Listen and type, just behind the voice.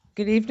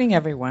Good evening,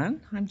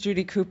 everyone. I'm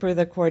Judy Cooper,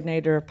 the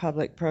coordinator of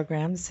public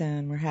programs,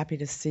 and we're happy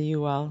to see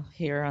you all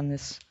here on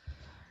this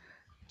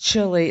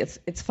chilly.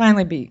 It's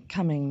finally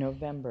becoming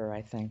November,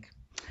 I think.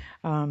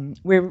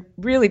 We're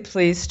really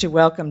pleased to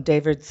welcome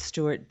David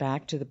Stewart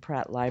back to the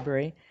Pratt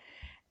Library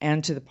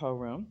and to the Poe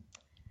Room.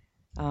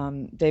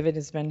 David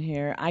has been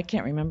here. I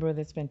can't remember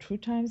whether it's been 2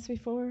 times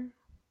before.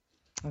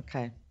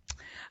 Okay.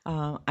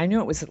 I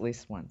knew it was at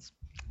least once.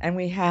 And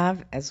we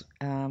have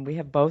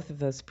both of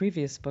those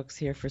previous books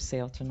here for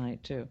sale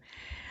tonight too.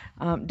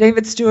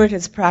 David Stewart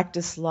has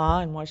practiced law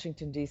in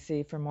Washington,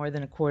 D.C. for more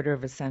than a quarter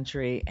of a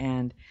century,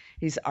 and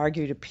he's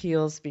argued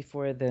appeals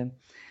before the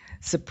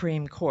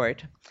Supreme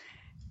Court.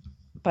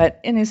 But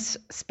in his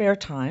spare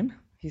time,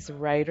 he's a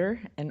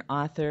writer and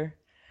author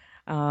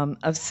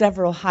of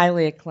several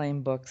highly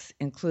acclaimed books,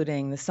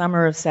 including The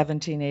Summer of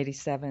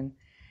 1787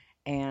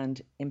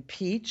 and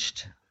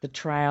Impeached, The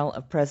Trial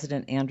of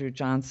President Andrew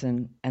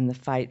Johnson and the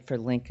Fight for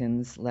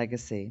Lincoln's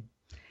Legacy.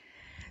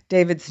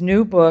 David's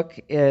new book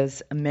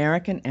is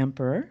American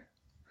Emperor,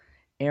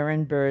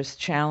 Aaron Burr's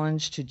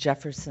Challenge to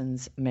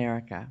Jefferson's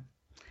America.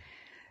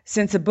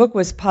 Since the book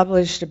was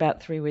published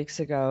about 3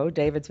 weeks ago,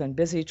 David's been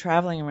busy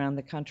traveling around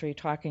the country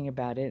talking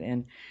about it,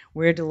 and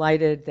we're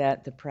delighted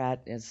that the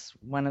Pratt has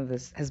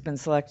been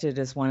selected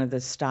as one of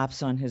the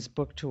stops on his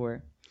book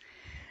tour.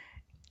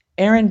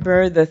 Aaron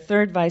Burr, the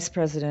third vice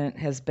president,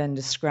 has been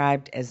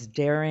described as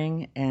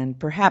daring and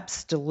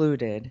perhaps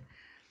deluded.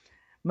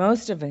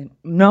 Most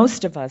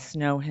of us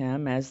know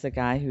him as the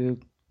guy who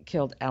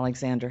killed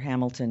Alexander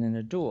Hamilton in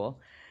a duel,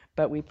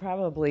 but we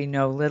probably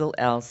know little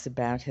else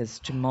about his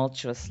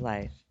tumultuous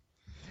life.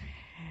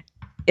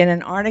 In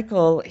an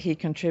article he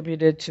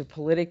contributed to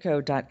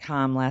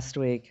Politico.com last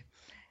week,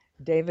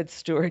 David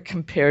Stewart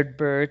compared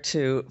Burr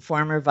to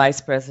former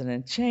Vice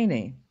President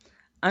Cheney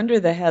under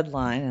the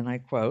headline, and I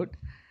quote,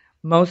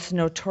 "Most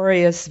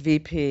notorious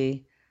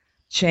VP,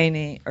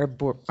 Cheney or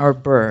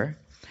Burr."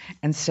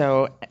 And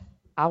so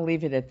I'll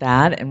leave it at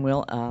that, and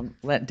we'll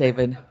let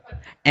David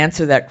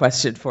answer that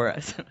question for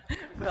us.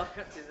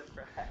 Welcome to the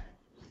Pratt.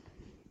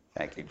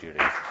 Thank you, Judy.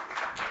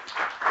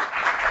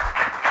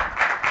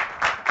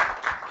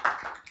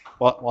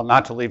 Well,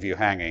 not to leave you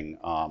hanging,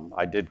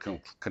 I did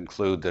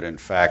conclude that, in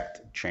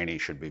fact, Cheney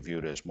should be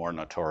viewed as more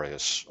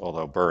notorious,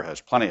 although Burr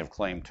has plenty of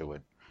claim to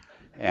it.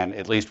 And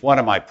at least one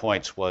of my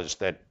points was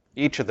that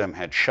each of them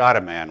had shot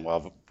a man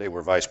while they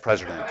were vice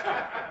president,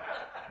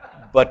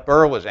 but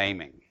Burr was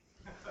aiming.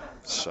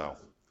 So,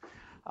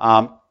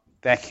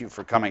 thank you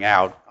for coming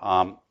out.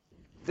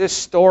 This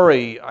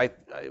story,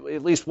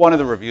 at least one of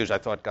the reviews I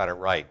thought got it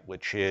right,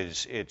 which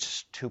is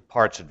it's 2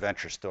 parts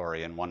adventure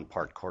story and 1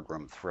 part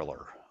courtroom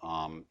thriller.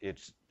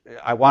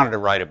 I wanted to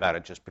write about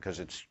it just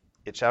because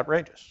it's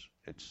outrageous.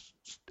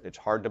 It's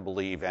hard to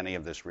believe any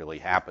of this really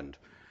happened,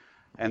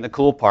 and the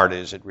cool part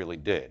is it really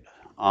did.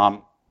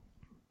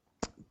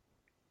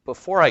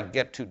 Before I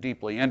get too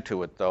deeply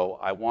into it, though,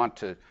 I want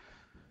to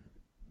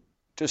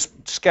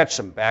just sketch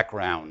some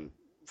background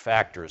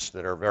factors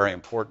that are very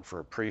important for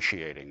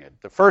appreciating it.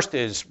 The first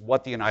is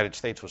what the United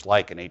States was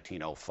like in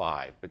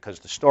 1805, because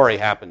the story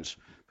happens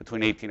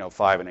between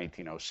 1805 and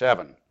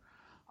 1807.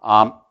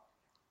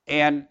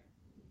 And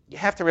you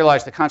have to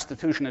realize the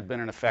Constitution had been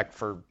in effect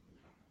for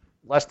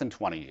less than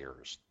 20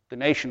 years. The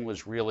nation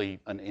was really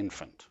an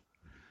infant.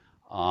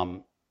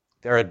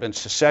 There had been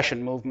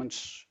secession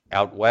movements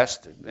out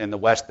west. In the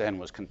West then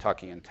was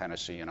Kentucky and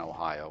Tennessee and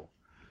Ohio.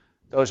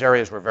 Those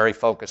areas were very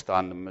focused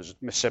on the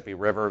Mississippi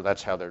River.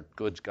 That's how their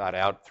goods got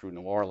out through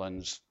New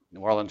Orleans.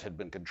 New Orleans had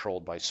been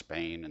controlled by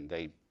Spain, and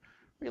they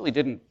really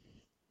didn't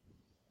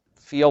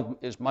feel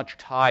as much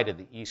tie to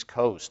the East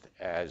Coast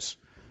as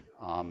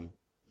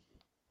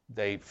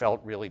they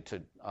felt really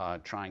to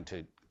trying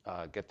to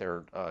get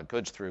their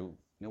goods through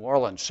New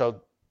Orleans.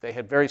 So they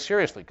had very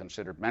seriously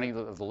considered, many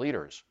of the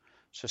leaders,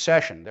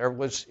 secession. There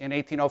was, in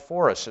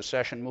 1804, a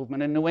secession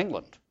movement in New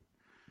England.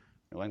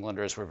 New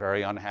Englanders were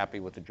very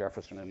unhappy with the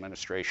Jefferson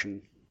administration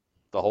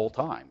the whole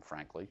time,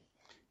 frankly.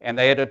 And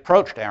they had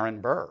approached Aaron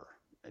Burr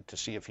to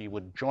see if he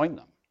would join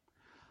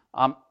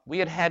them. We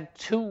had had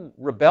 2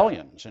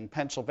 rebellions in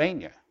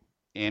Pennsylvania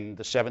in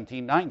the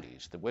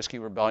 1790s, the Whiskey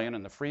Rebellion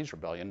and the Freeze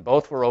Rebellion.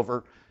 Both were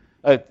over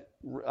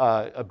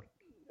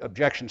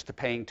objections to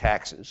paying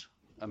taxes.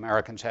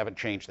 Americans haven't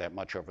changed that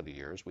much over the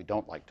years. We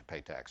don't like to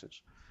pay taxes.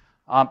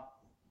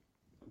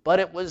 But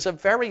it was a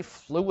very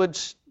fluid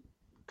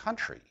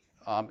country.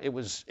 It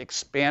was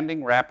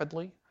expanding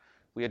rapidly.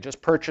 We had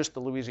just purchased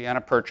the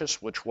Louisiana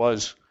Purchase, which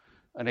was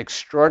an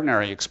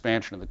extraordinary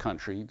expansion of the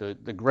country.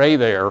 The gray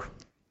there,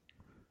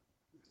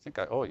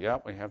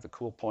 we have the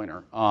cool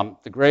pointer.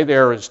 The gray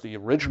there is the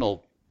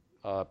original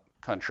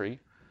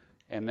country,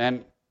 and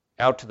then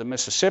out to the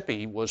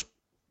Mississippi was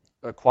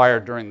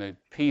acquired during the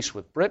peace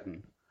with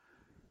Britain.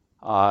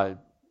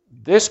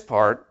 This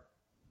part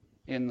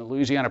in the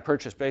Louisiana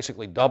Purchase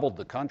basically doubled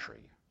the country.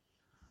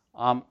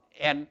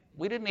 And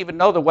we didn't even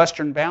know the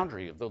western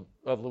boundary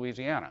of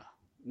Louisiana.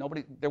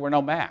 There were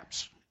no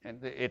maps.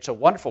 And it's a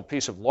wonderful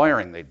piece of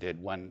lawyering they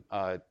did when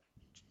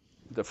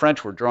the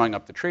French were drawing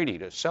up the treaty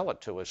to sell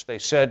it to us. They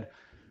said,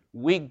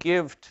 we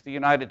give to the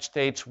United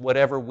States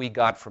whatever we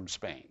got from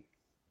Spain,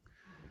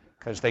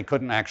 because they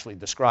couldn't actually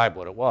describe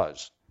what it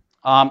was.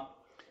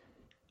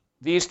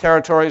 These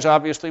territories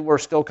obviously were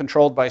still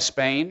controlled by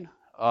Spain,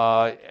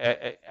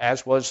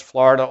 as was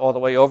Florida all the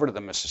way over to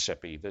the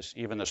Mississippi.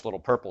 Even this little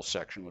purple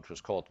section, which was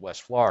called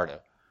West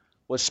Florida,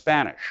 was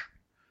Spanish.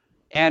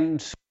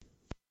 And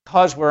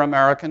because we're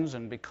Americans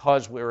and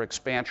because we're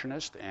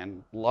expansionist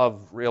and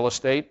love real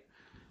estate,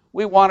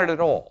 we wanted it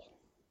all.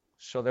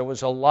 So there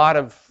was a lot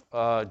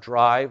of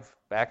drive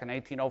back in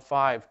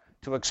 1805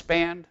 to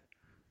expand,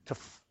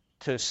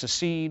 to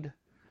secede.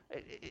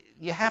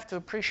 You have to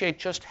appreciate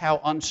just how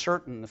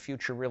uncertain the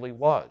future really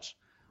was.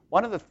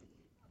 One of the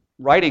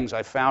writings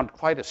I found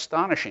quite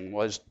astonishing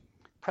was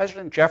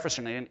President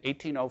Jefferson in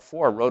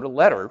 1804 wrote a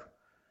letter,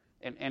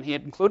 and he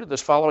had included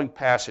this following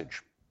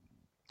passage.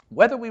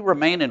 Whether we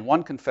remain in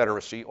one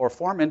confederacy or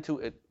form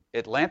into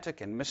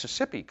Atlantic and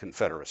Mississippi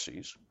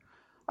confederacies,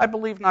 I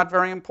believe not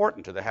very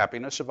important to the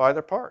happiness of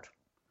either part.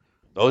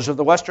 Those of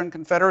the Western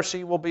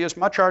Confederacy will be as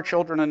much our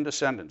children and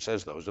descendants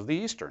as those of the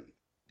Eastern,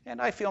 and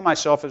I feel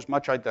myself as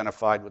much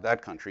identified with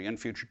that country in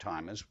future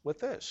time as with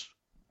this.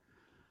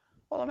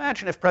 Well,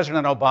 imagine if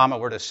President Obama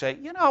were to say,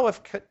 you know,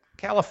 if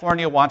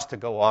California wants to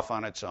go off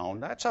on its own,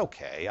 that's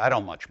okay. I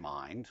don't much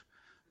mind.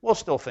 We'll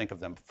still think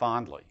of them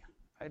fondly.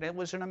 And it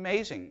was an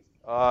amazing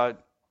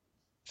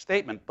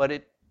statement, but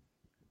it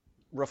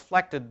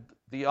reflected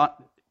the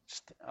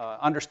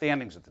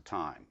understandings at the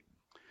time.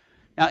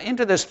 Now,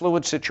 into this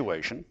fluid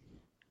situation,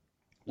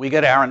 we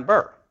get Aaron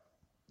Burr.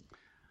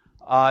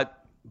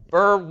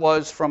 Burr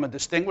was from a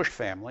distinguished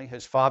family.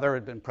 His father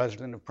had been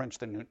president of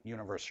Princeton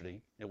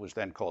University. It was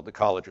then called the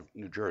College of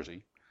New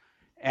Jersey.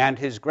 And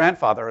his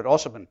grandfather had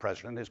also been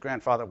president. His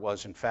grandfather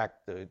was, in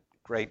fact, the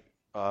great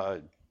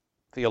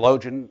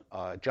theologian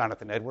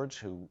Jonathan Edwards,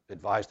 who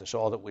advised us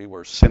all that we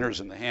were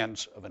sinners in the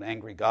hands of an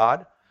angry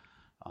God.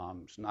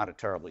 It's not a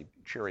terribly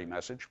cheery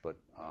message, but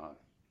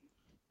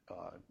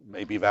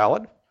may be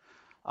valid.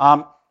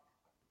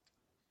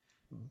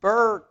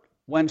 Burr,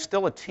 when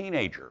still a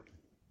teenager,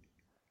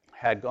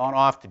 had gone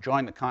off to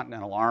join the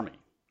Continental Army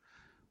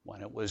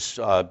when it was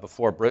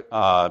before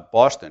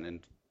Boston in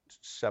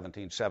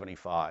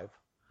 1775.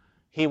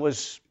 He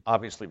was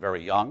obviously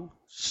very young,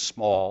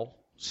 small,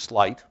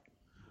 slight,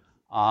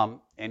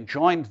 and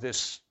joined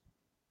this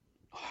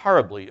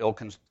horribly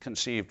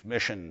ill-conceived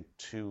mission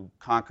to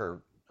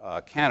conquer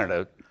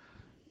Canada,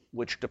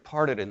 which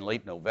departed in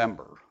late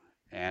November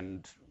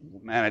and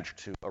managed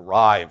to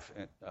arrive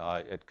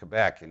at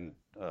Quebec in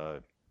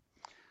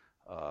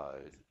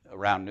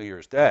around New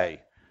Year's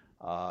Day.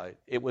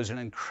 It was an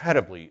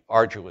incredibly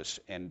arduous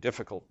and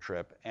difficult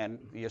trip, and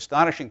the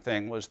astonishing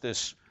thing was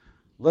this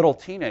little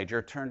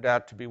teenager turned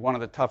out to be one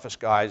of the toughest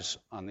guys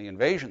on the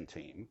invasion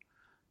team.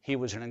 He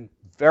was a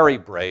very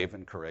brave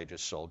and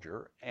courageous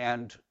soldier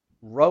and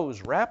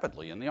rose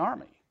rapidly in the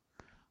Army.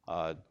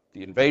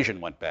 The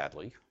invasion went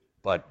badly,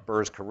 but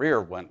Burr's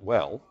career went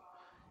well.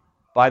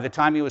 By the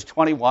time he was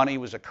 21, he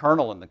was a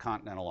colonel in the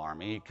Continental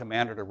Army. He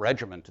commanded a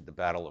regiment at the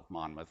Battle of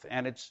Monmouth.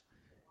 And it's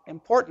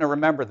important to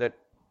remember that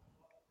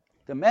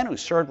the men who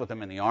served with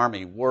him in the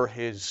Army were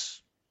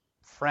his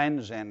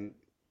friends and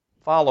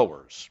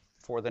followers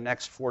for the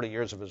next 40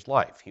 years of his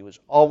life. He was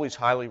always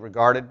highly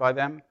regarded by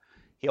them.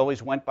 He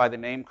always went by the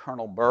name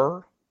Colonel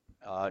Burr,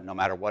 no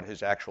matter what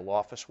his actual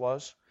office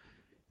was.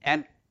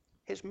 And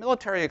his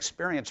military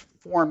experience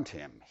formed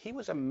him. He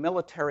was a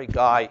military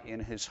guy in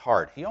his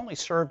heart. He only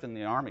served in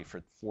the Army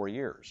for 4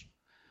 years.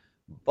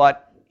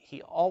 But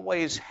he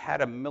always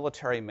had a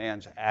military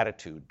man's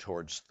attitude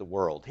towards the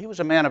world. He was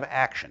a man of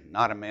action,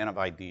 not a man of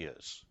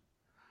ideas.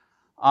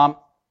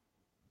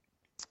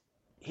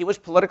 He was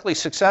politically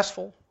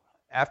successful.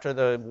 After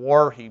the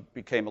war, he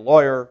became a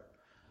lawyer,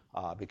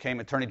 became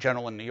Attorney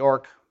General in New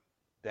York,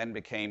 then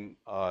became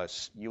a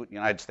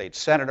United States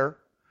Senator.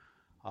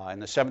 In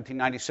the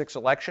 1796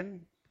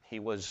 election, he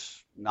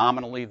was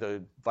nominally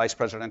the vice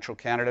presidential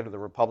candidate of the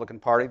Republican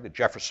Party, the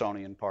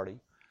Jeffersonian Party,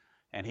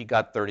 and he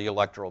got 30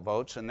 electoral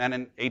votes. And then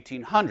in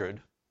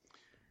 1800,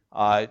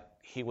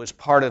 he was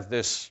part of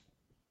this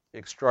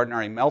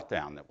extraordinary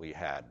meltdown that we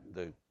had.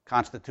 The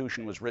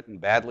Constitution was written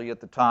badly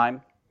at the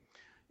time,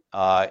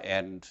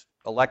 and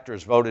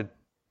electors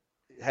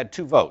had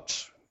 2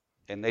 votes,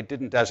 and they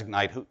didn't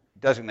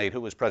designate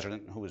who was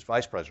president and who was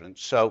vice president.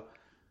 So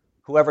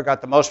whoever got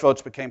the most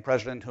votes became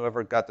president.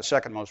 Whoever got the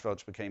second most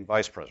votes became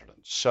vice president.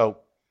 So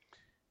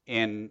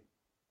in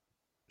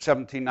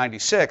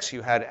 1796,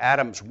 you had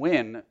Adams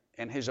win,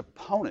 and his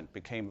opponent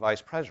became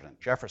vice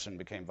president. Jefferson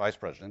became vice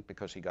president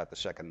because he got the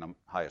second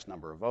highest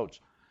number of votes.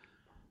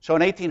 So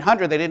in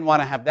 1800, they didn't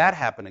want to have that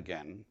happen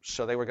again,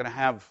 so they were going to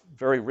have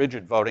very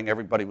rigid voting.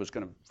 Everybody was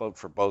going to vote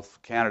for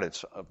both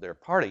candidates of their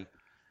party.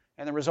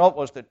 And the result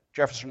was that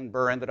Jefferson and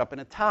Burr ended up in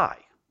a tie.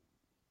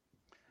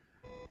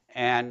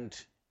 And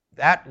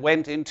that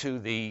went into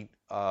the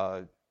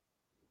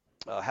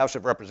House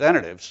of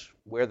Representatives,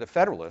 where the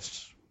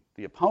Federalists,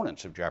 the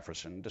opponents of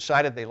Jefferson,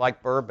 decided they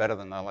liked Burr better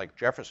than they liked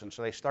Jefferson,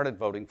 so they started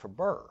voting for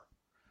Burr.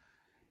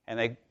 And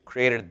they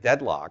created a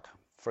deadlock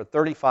for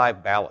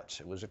 35 ballots.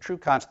 It was a true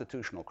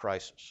constitutional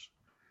crisis.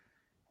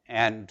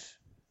 And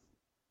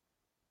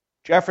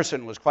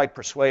Jefferson was quite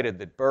persuaded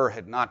that Burr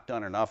had not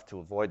done enough to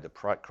avoid the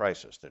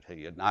crisis, that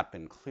he had not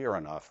been clear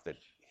enough that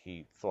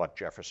he thought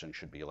Jefferson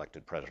should be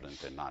elected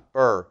president and not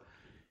Burr.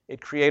 It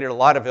created a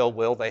lot of ill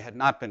will. They had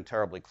not been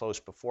terribly close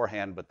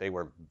beforehand, but they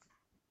were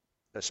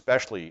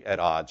especially at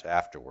odds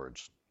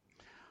afterwards.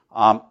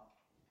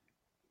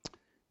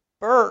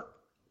 Burr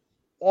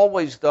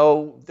always,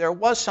 though, there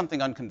was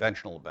something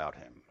unconventional about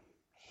him.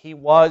 He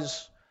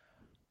was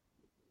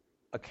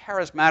a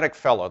charismatic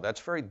fellow. That's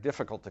very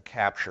difficult to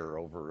capture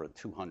over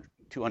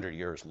 200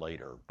 years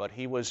later. But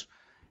he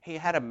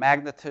had a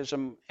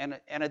magnetism and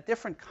a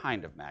different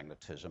kind of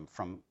magnetism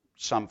from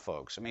some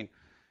folks. I mean,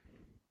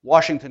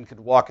 Washington could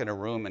walk in a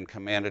room and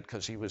command it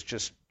because he was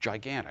just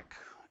gigantic,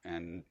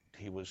 and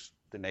he was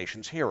the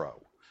nation's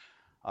hero.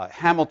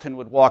 Hamilton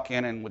would walk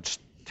in and would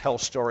tell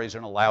stories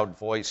in a loud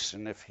voice,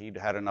 and if he'd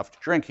had enough to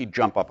drink, he'd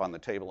jump up on the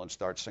table and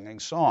start singing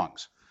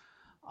songs.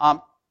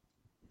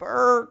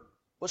 Burr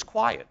was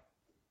quiet.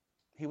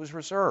 He was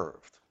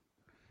reserved.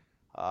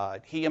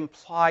 He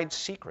implied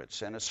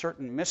secrets and a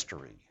certain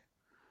mystery.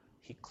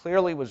 He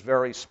clearly was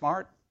very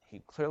smart.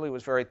 He clearly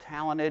was very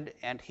talented,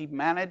 and he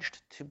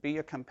managed to be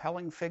a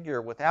compelling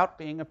figure without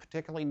being a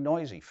particularly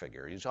noisy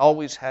figure. He's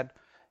always had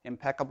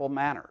impeccable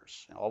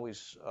manners,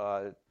 always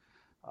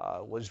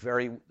was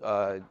very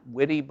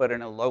witty, but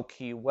in a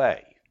low-key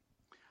way.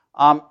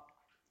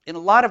 In a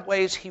lot of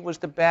ways, he was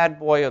the bad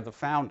boy of the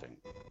founding.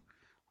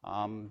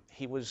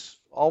 He was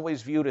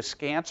always viewed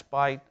askance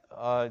by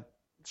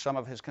some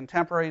of his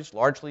contemporaries.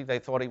 Largely, they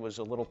thought he was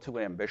a little too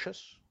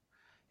ambitious.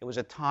 It was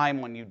a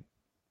time when you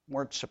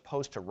weren't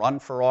supposed to run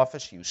for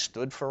office. You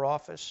stood for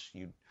office.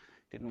 You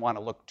didn't want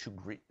to look too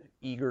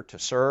eager to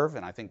serve,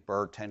 and I think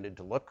Burr tended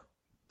to look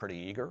pretty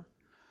eager.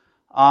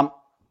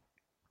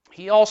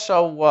 He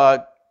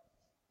also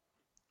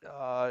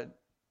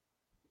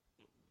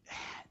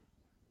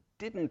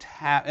didn't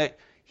have,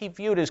 he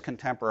viewed his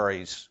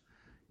contemporaries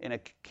in a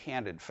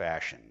candid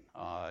fashion.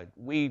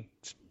 We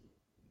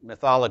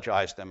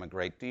mythologize them a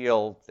great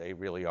deal. They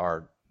really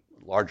are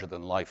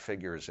larger-than-life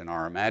figures in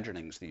our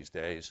imaginings these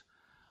days.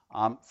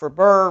 For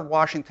Burr,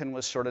 Washington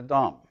was sort of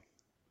dumb.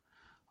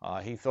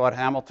 He thought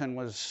Hamilton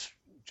was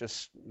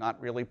just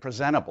not really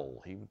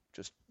presentable. He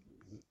just,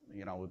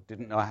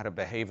 didn't know how to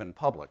behave in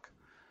public.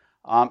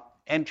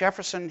 And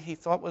Jefferson, he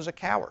thought, was a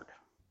coward.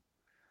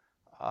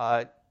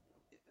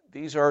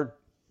 These are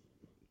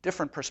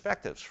different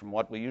perspectives from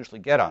what we usually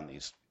get on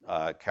these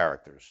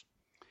characters.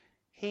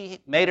 He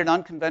made an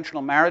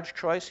unconventional marriage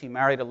choice. He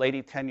married a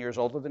lady 10 years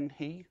older than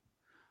he.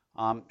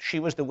 She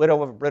was the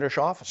widow of a British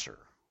officer.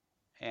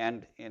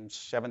 And in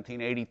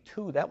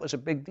 1782, that was a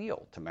big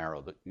deal to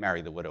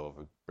marry the widow of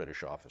a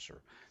British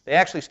officer. They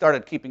actually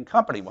started keeping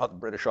company while the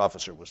British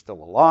officer was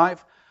still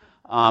alive,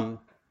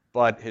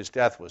 but his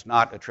death was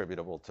not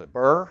attributable to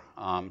Burr.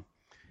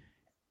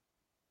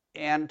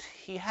 And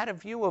he had a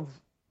view of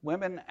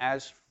women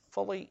as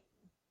fully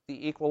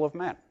the equal of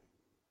men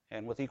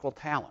and with equal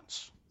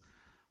talents.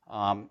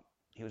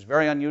 He was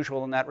very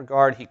unusual in that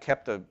regard. He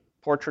kept a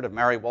portrait of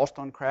Mary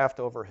Wollstonecraft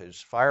over his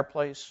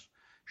fireplace.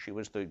 She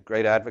was the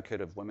great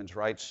advocate of women's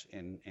rights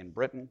in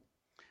Britain.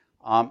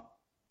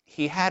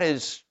 He had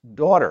his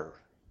daughter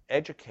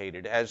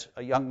educated as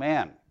a young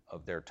man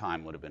of their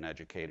time would have been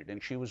educated,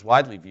 and she was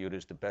widely viewed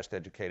as the best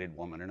educated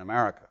woman in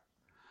America.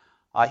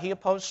 He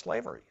opposed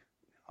slavery.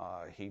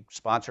 He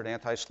sponsored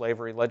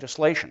anti-slavery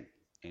legislation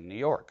in New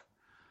York.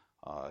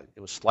 It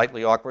was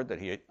slightly awkward that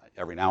he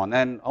every now and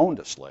then owned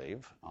a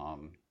slave.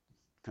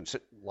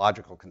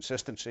 Logical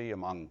consistency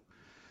among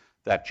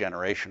that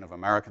generation of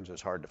Americans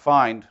is hard to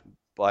find,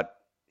 but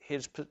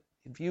his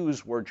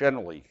views were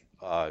generally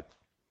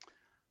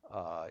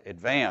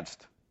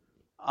advanced.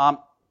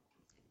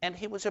 And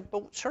he was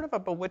sort of a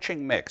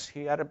bewitching mix.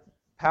 He had a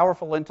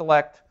powerful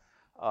intellect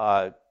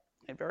and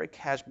very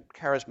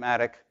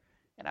charismatic.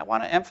 And I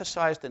want to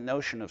emphasize the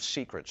notion of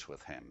secrets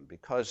with him,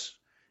 because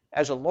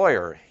as a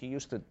lawyer, he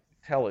used to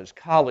tell his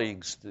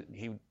colleagues, that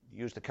he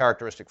used the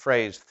characteristic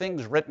phrase,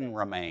 things written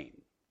remain.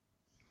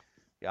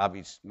 The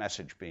obvious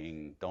message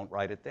being, don't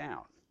write it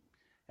down.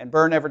 And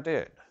Burr never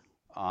did.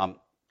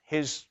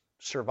 His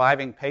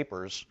surviving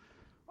papers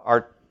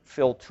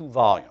fill 2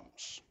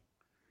 volumes.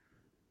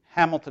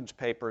 Hamilton's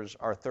papers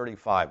are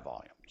 35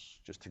 volumes,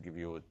 just to give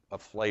you a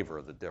flavor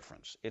of the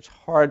difference. It's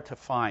hard to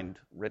find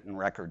written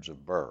records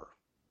of Burr,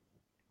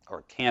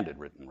 or candid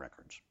written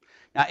records.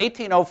 Now,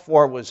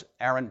 1804 was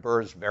Aaron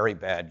Burr's very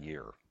bad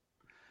year.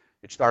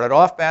 It started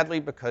off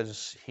badly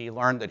because he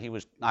learned that he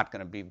was not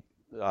going to be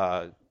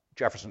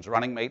Jefferson's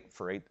running mate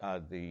for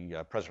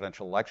the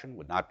presidential election,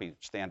 would not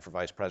stand for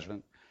vice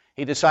president.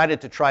 He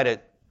decided to try to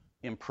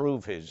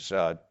improve his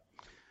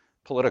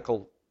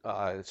political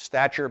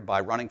stature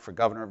by running for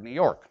governor of New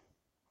York.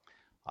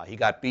 He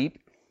got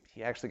beat.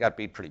 He actually got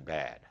beat pretty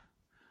bad.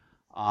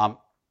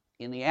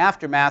 In the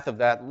aftermath of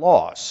that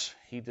loss,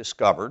 he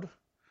discovered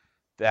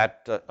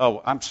that,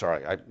 I'm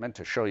sorry, I meant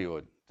to show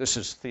you, this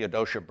is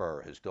Theodosia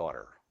Burr, his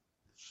daughter.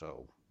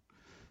 So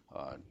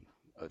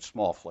a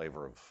small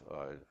flavor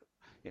of.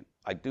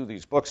 I do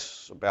these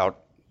books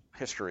about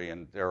history,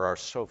 and there are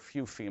so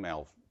few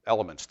female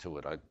elements to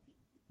it. I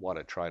want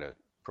to try to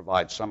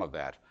provide some of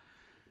that.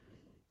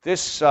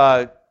 This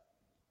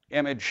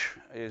image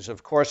is,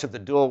 of course, of the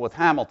duel with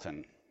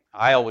Hamilton.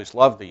 I always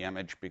loved the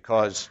image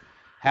because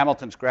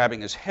Hamilton's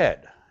grabbing his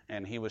head,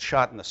 and he was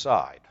shot in the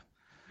side.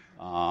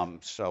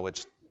 So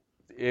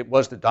it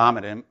was the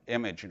dominant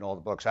image in all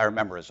the books. I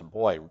remember as a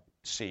boy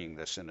seeing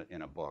this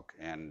in a book,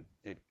 and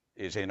it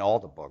is in all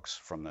the books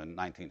from the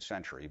 19th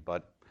century,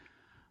 but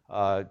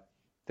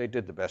they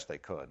did the best they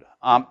could.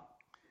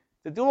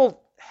 The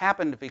duel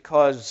happened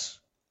because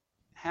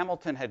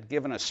Hamilton had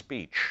given a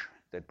speech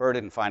that Burr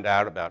didn't find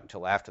out about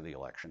until after the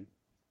election,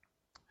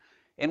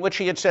 in which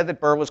he had said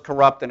that Burr was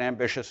corrupt and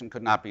ambitious and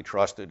could not be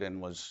trusted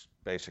and was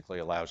basically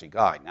a lousy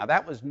guy. Now,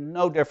 that was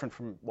no different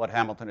from what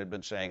Hamilton had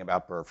been saying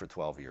about Burr for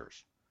 12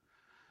 years.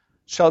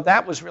 So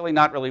that was really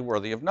not really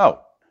worthy of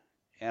note.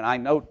 And I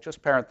note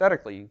just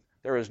parenthetically,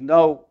 there is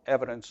no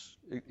evidence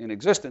in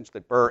existence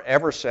that Burr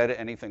ever said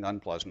anything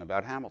unpleasant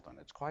about Hamilton.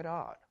 It's quite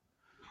odd.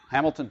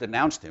 Hamilton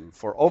denounced him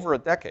for over a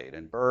decade,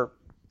 and Burr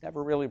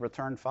never really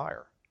returned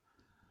fire,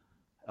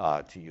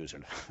 to use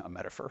a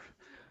metaphor.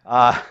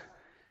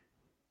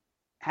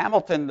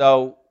 Hamilton,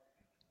 though,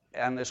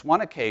 on this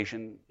one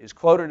occasion,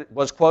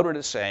 was quoted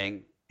as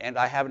saying, "And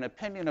I have an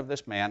opinion of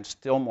this man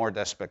still more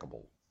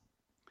despicable."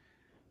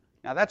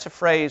 Now, that's a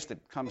phrase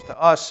that comes to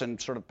us and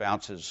sort of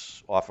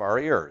bounces off our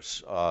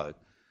ears.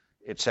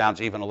 It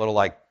sounds even a little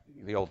like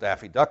the old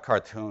Daffy Duck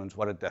cartoons,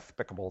 what a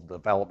despicable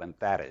development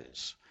that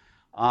is.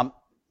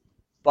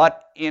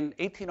 But in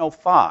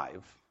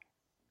 1805,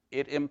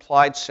 it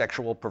implied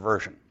sexual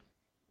perversion.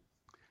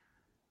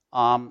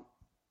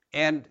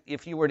 And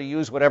if you were to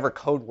use whatever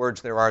code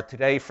words there are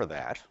today for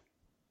that,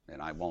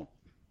 and I won't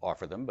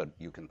offer them, but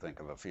you can think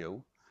of a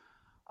few,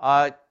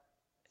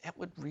 it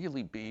would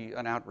really be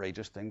an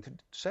outrageous thing to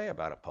say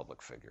about a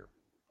public figure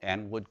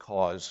and would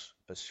cause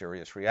a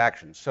serious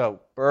reaction.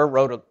 So Burr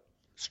wrote a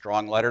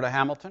strong letter to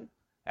Hamilton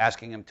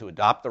asking him to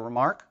adopt the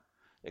remark,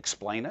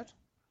 explain it,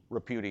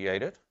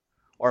 repudiate it,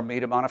 or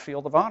meet him on a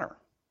field of honor.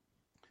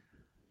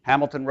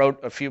 Hamilton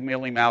wrote a few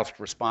mealy-mouthed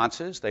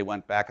responses. They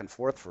went back and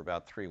forth for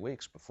about 3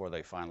 weeks before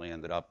they finally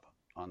ended up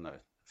on the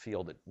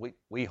field at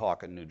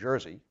Weehawken, New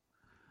Jersey.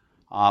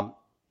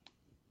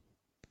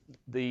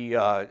 The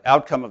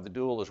outcome of the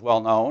duel is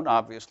well known,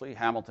 obviously.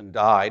 Hamilton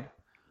died,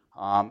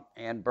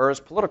 and Burr's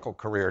political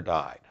career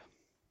died.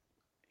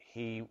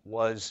 He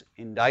was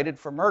indicted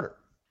for murder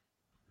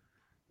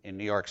in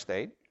New York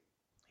State.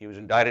 He was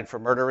indicted for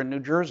murder in New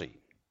Jersey.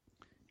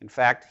 In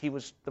fact, he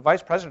was the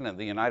vice president of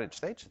the United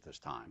States at this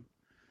time,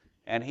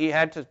 and he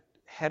had to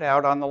head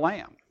out on the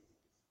lam.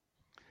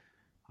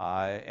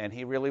 And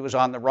he really was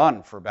on the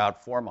run for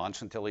about 4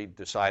 months until he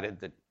decided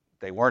that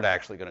they weren't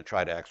actually going to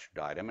try to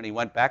extradite him. And he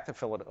went back to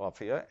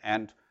Philadelphia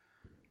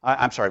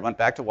went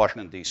back to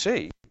Washington,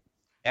 D.C.,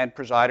 and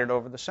presided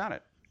over the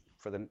Senate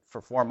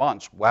for 4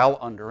 months while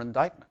under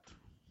indictment.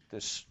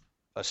 This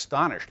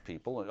astonished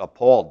people,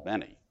 appalled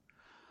many.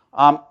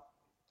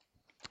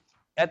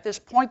 At this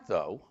point,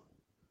 though,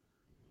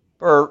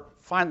 Burr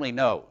finally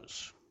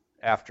knows,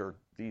 after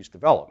these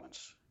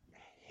developments,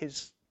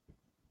 his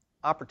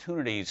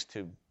opportunities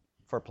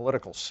for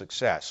political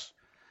success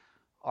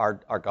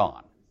are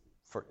gone,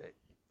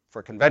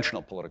 for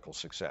conventional political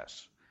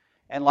success.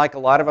 And like a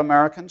lot of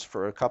Americans,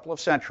 for a couple of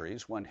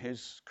centuries, when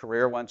his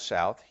career went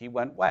south, he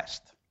went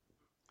west.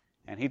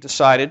 And he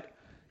decided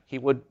he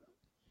would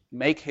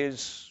make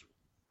his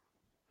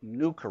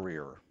new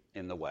career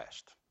in the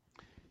West.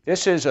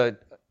 This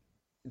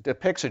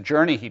depicts a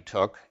journey he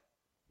took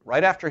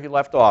right after he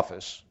left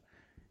office,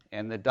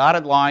 and the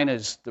dotted line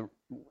is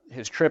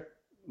his trip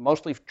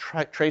mostly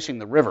tracing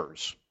the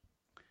rivers,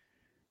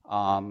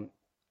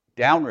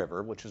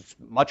 downriver, which is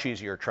much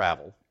easier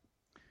travel,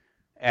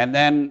 and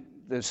then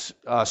this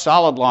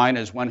solid line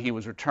is when he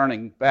was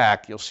returning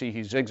back. You'll see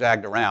he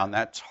zigzagged around.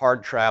 That's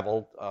hard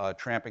travel,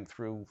 tramping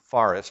through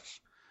forests.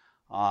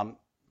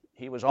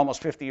 He was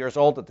almost 50 years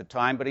old at the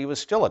time, but he was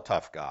still a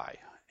tough guy.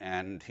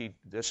 And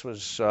this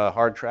was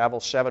hard travel,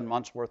 7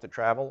 months worth of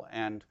travel,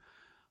 and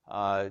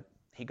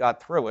he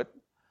got through it.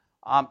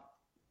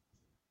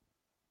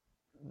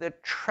 The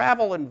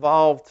travel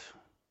involved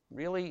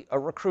really a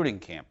recruiting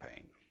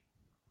campaign.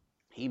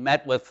 He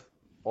met with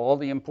all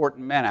the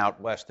important men out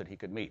west that he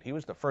could meet. He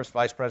was the first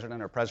vice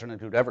president or president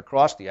who'd ever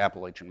crossed the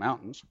Appalachian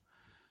Mountains,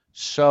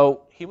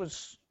 so he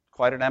was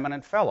quite an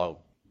eminent fellow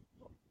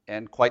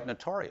and quite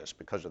notorious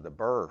because of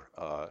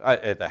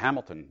the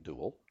Hamilton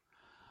duel.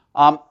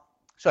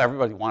 So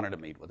everybody wanted to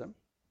meet with him.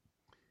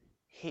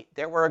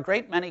 There were a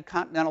great many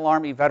Continental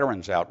Army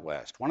veterans out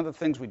west. One of the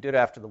things we did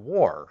after the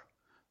war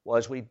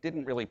was we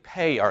didn't really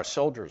pay our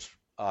soldiers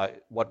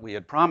what we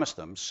had promised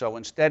them, so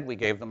instead we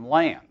gave them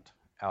land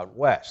out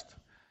west.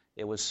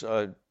 It was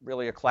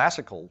really a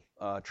classical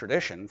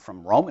tradition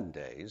from Roman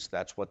days.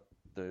 That's what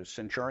the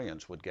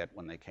centurions would get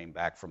when they came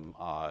back from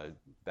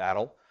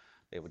battle.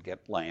 They would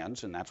get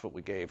lands, and that's what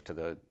we gave to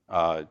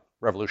the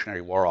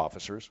Revolutionary War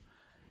officers.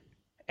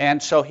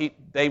 And so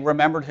they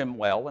remembered him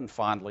well and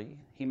fondly.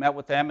 He met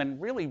with them and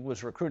really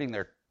was recruiting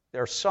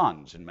their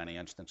sons in many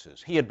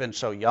instances. He had been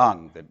so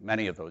young that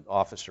many of the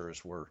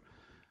officers were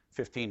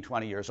 15,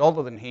 20 years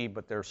older than he,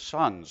 but their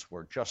sons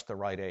were just the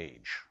right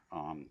age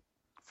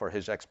for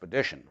his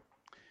expedition.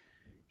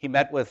 He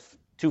met with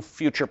two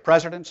future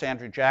presidents,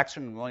 Andrew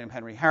Jackson and William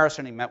Henry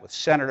Harrison. He met with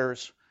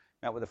senators,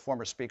 met with the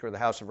former Speaker of the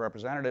House of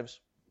Representatives.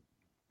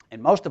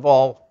 And most of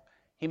all,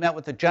 he met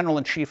with the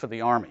General-in-Chief of the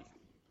Army,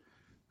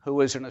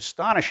 who is an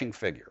astonishing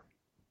figure,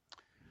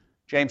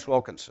 James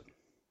Wilkinson.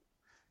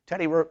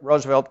 Teddy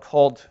Roosevelt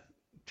called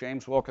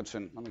James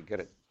Wilkinson, let me get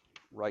it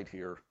right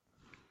here,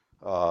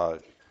 the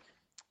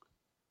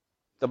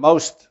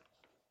most,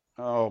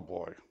 oh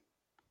boy,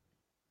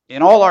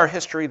 in all our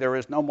history, there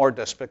is no more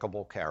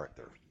despicable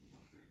character.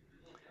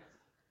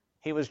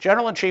 He was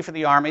General-in-Chief of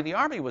the Army. The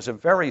Army was a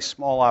very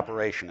small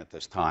operation at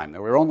this time.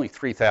 There were only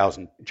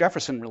 3,000.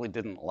 Jefferson really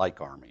didn't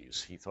like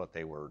armies. He thought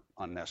they were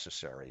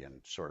unnecessary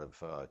and sort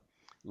of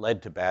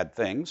led to bad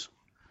things.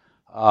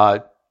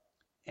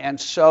 And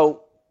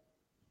so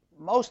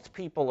most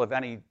people of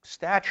any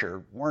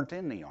stature weren't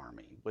in the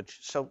Army,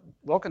 so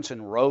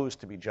Wilkinson rose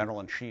to be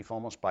General-in-Chief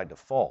almost by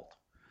default.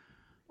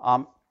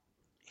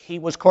 He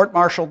was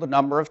court-martialed a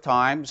number of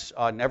times,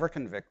 never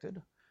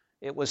convicted.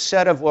 It was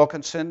said of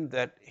Wilkinson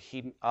that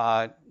he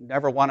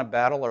never won a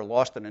battle or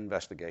lost an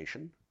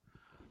investigation.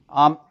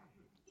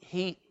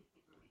 He,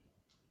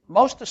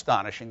 most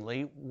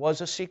astonishingly, was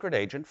a secret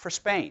agent for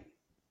Spain.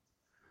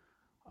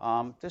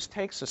 This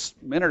takes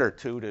a minute or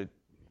two to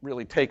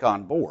really take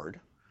on board.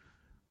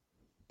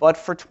 But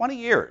for 20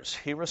 years,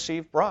 he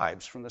received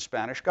bribes from the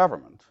Spanish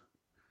government,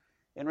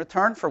 in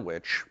return for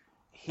which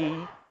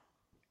he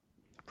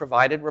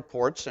provided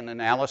reports and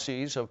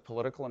analyses of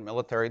political and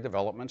military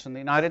developments in the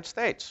United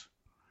States.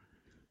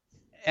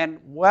 And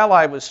while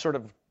I was sort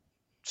of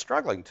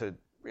struggling to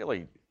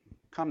really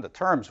come to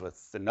terms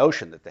with the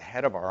notion that the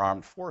head of our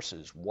armed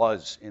forces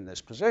was in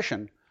this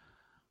position,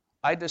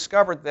 I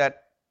discovered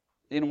that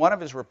in one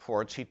of his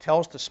reports, he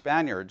tells the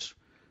Spaniards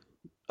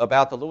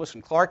about the Lewis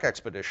and Clark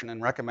expedition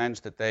and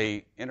recommends that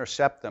they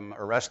intercept them,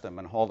 arrest them,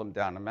 and haul them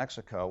down to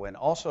Mexico, and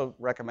also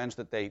recommends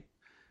that they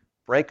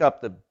break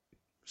up the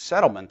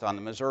settlement on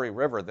the Missouri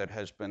River that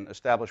has been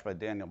established by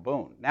Daniel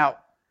Boone. Now,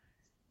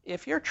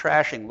 if you're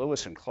trashing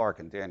Lewis and Clark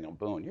and Daniel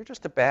Boone, you're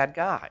just a bad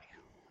guy.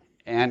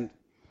 And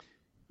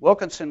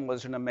Wilkinson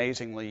was an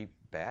amazingly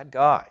bad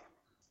guy,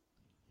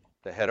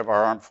 the head of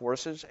our armed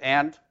forces,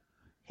 and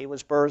he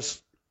was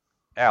Burr's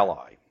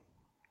ally.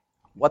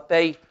 What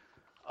they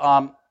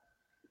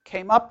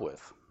came up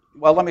with,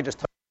 well, let me just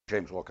tell you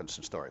James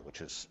Wilkinson's story,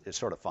 which is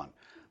sort of fun.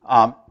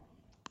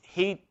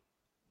 He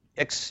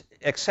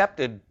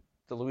accepted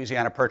the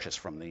Louisiana Purchase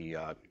from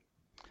the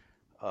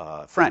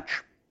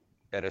French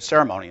at a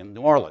ceremony in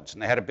New Orleans,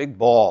 and they had a big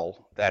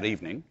ball that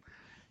evening,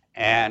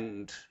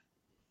 and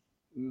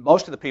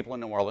most of the people in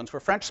New Orleans were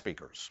French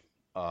speakers.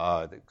 They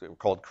were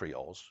called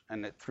Creoles,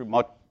 and through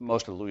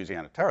most of the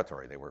Louisiana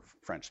Territory, they were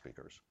French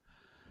speakers.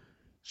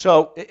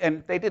 So,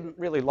 and they didn't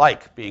really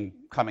like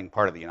becoming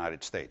part of the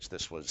United States.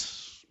 This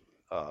was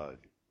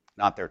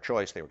not their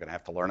choice. They were going to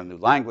have to learn a new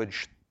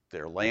language.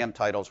 Their land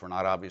titles were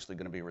not obviously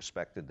going to be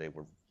respected. They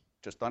were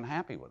just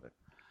unhappy with it.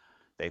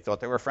 They thought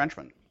they were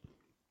Frenchmen.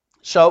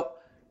 So,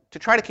 to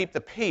try to keep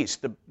the peace,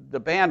 the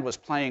band was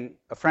playing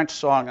a French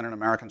song and an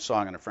American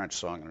song and a French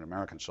song and an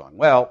American song.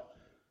 Well,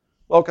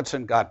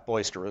 Wilkinson got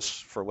boisterous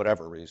for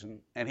whatever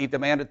reason, and he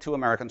demanded 2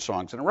 American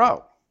songs in a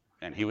row.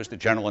 And he was the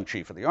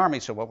General-in-Chief of the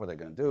Army, so what were they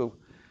going to do?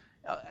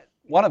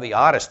 One of the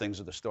oddest things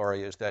of the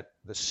story is that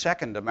the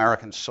second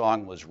American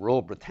song was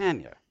Rule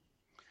Britannia,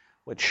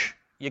 which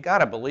you got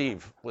to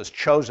believe was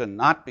chosen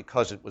not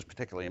because it was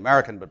particularly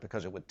American, but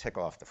because it would tick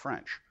off the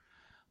French.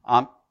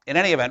 In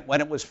any event,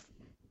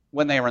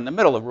 when they were in the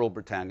middle of Rule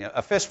Britannia,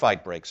 a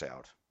fistfight breaks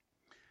out.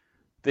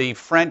 The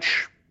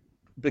French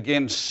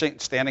begin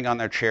standing on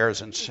their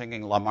chairs and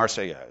singing La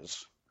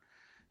Marseillaise.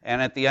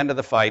 And at the end of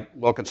the fight,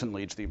 Wilkinson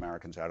leads the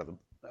Americans out of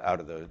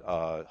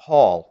the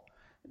hall.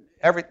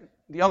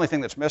 The only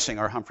thing that's missing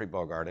are Humphrey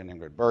Bogart and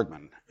Ingrid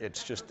Bergman.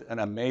 It's just an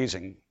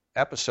amazing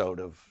episode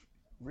of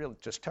really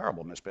just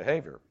terrible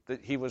misbehavior.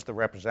 He was the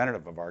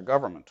representative of our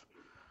government.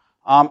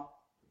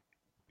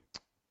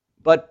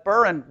 But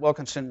Burr and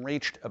Wilkinson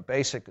reached a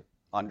basic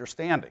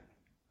understanding.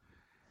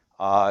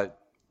 And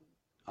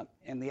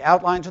the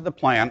outlines of the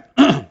plan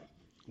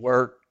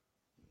were,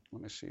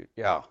 let me see,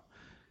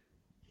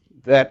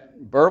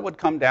 that Burr would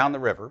come down the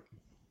river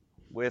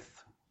with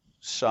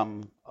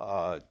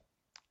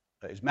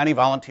as many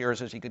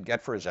volunteers as he could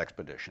get for his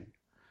expedition.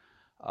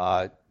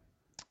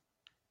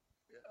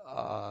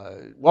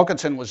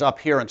 Wilkinson was up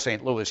here in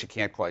St. Louis. You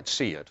can't quite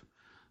see it.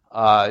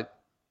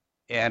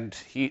 And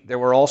there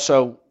were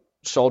also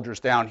soldiers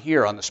down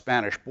here on the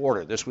Spanish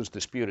border. This was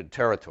disputed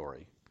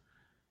territory.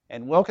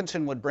 And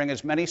Wilkinson would bring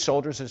as many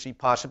soldiers as he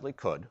possibly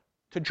could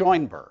to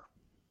join Burr,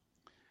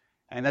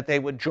 and that they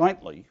would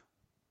jointly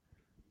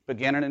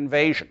begin an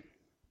invasion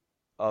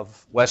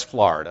of West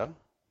Florida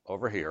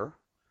over here,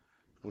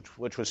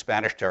 which was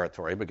Spanish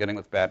territory, beginning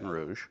with Baton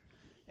Rouge,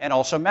 and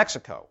also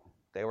Mexico.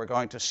 They were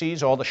going to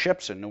seize all the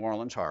ships in New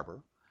Orleans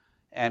Harbor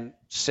and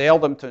sail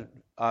them to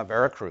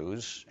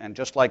Veracruz, and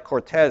just like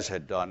Cortez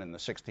had done in the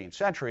 16th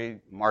century,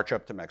 march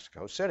up to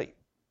Mexico City.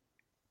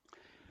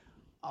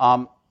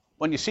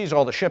 When you seize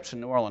all the ships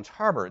in New Orleans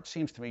Harbor, it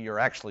seems to me you're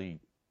actually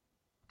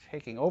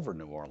taking over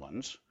New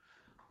Orleans.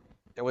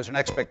 There was an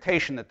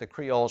expectation that the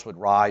Creoles would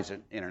rise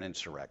in an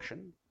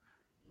insurrection,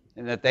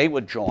 and that they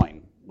would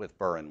join with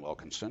Burr and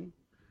Wilkinson,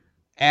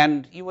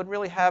 and you would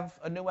really have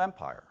a new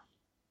empire.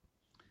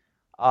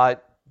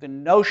 The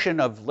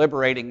notion of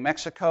liberating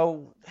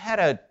Mexico had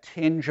a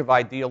tinge of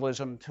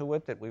idealism to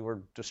it, that we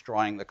were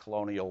destroying the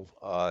colonial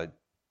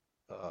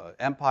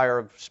empire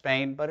of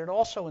Spain, but it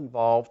also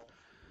involved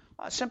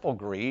simple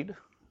greed.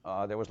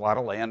 There was a lot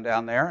of land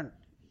down there, and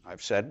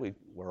I've said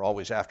we're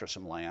always after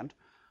some land.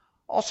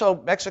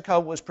 Also, Mexico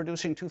was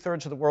producing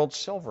 2/3 of the world's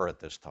silver at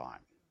this time.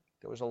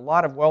 There was a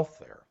lot of wealth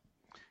there,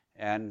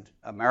 and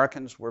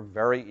Americans were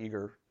very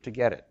eager to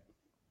get it.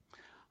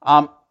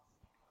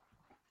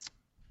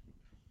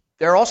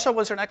 There also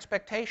was an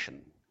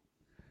expectation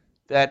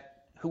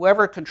that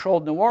whoever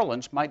controlled New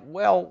Orleans might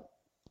well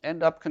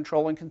end up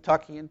controlling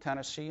Kentucky and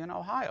Tennessee and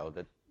Ohio,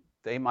 that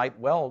they might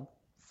well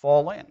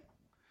fall in.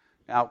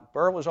 Now,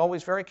 Burr was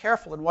always very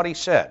careful in what he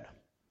said.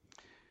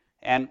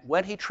 And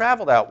when he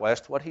traveled out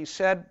west, what he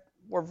said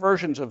were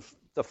versions of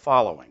the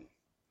following.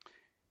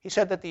 He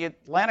said that the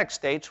Atlantic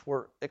states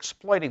were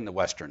exploiting the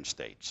western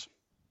states,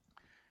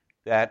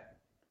 that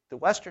the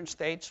western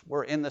states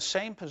were in the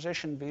same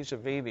position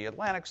vis-a-vis the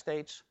Atlantic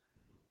states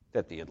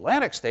that the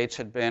Atlantic states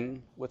had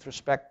been with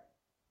respect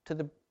to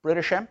the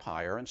British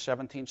Empire in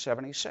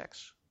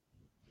 1776.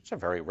 It's a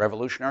very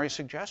revolutionary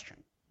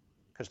suggestion,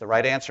 because the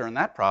right answer in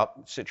that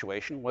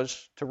situation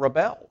was to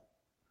rebel.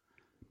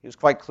 He was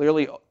quite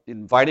clearly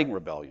inviting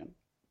rebellion.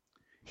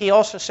 He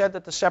also said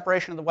that the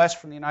separation of the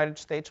West from the United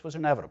States was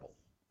inevitable.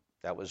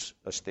 That was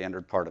a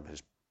standard part of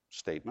his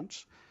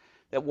statements.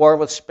 That war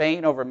with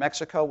Spain over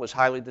Mexico was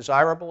highly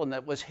desirable, and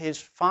that was his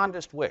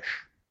fondest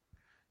wish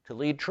to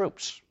lead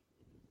troops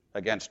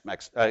against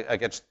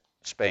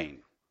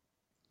Spain.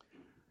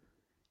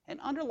 And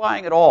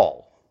underlying it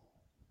all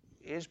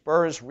is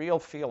Burr's real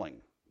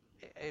feeling.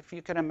 If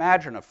you can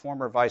imagine a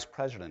former vice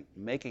president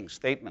making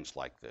statements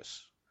like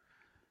this,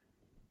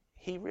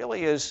 he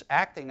really is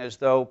acting as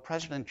though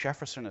President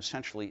Jefferson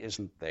essentially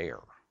isn't there,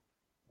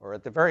 or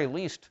at the very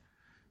least,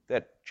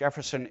 that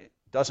Jefferson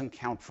doesn't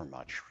count for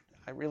much.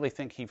 I really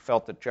think he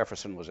felt that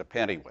Jefferson was a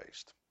panty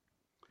waist.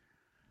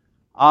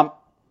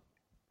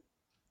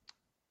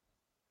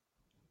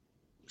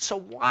 So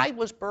why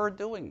was Burr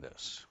doing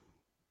this?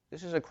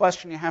 This is a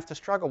question you have to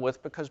struggle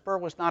with, because Burr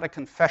was not a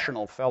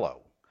confessional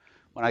fellow.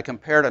 When I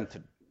compared him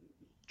to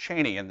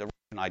Cheney, and the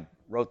reason I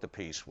wrote the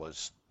piece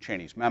was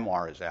Cheney's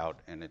memoir is out,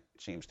 and it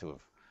seems to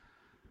have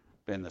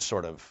been the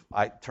sort of,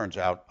 turns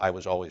out I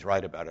was always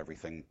right about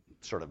everything,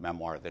 sort of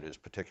memoir that is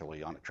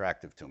particularly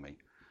unattractive to me.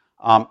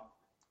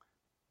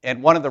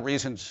 And one of the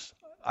reasons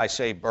I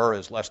say Burr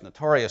is less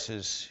notorious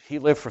is he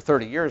lived for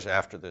 30 years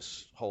after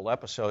this whole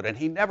episode, and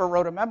he never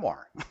wrote a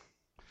memoir.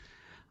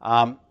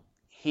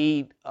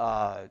 He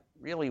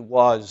really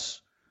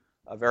was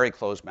a very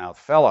closed-mouthed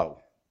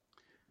fellow.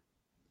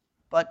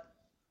 But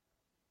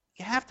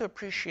you have to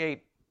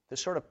appreciate the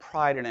sort of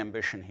pride and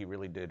ambition he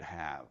really did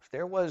have.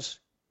 There was,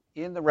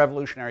 in the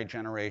revolutionary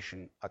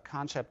generation, a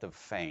concept of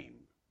fame,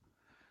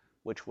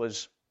 which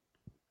was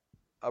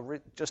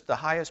just the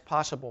highest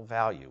possible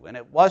value. And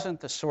it wasn't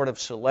the sort of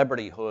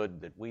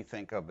celebrityhood that we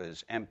think of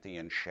as empty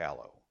and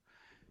shallow.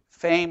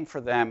 Fame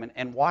for them,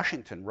 and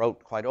Washington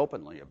wrote quite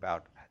openly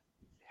about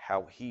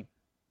how he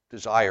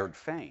desired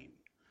fame.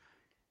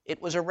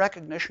 It was a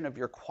recognition of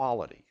your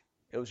quality.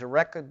 It was a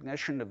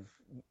recognition of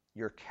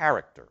your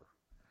character,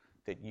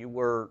 that you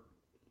were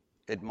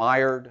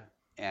admired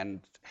and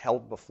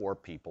held before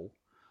people,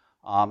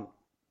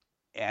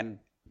 and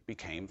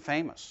became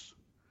famous.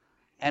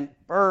 And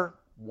Burr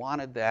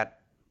wanted that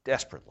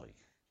desperately.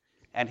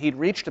 And he'd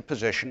reached a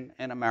position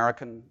in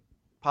American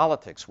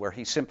politics where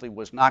he simply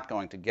was not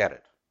going to get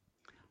it.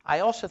 I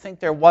also think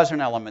there was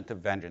an element of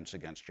vengeance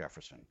against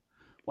Jefferson.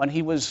 When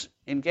he was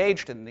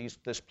engaged in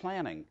this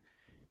planning,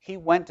 he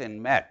went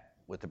and met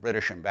with the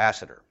British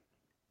ambassador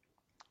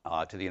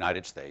to the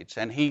United States,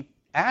 and he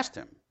asked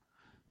him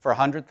for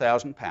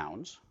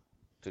 £100,000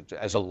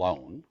 as a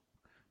loan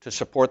to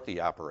support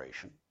the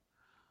operation.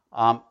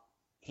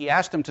 He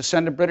asked him to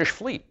send a British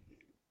fleet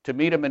to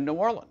meet him in New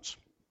Orleans.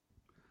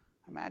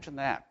 Imagine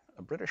that,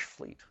 a British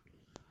fleet.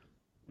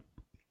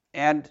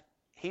 And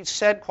he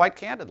said quite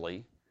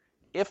candidly,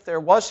 if there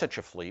was such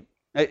a fleet,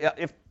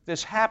 if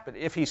this happened,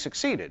 if he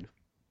succeeded,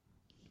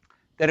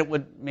 that it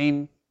would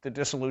mean the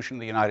dissolution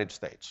of the United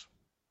States.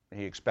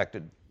 He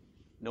expected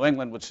New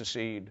England would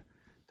secede,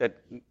 that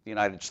the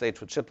United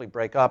States would simply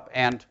break up,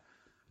 and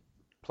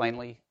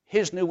plainly,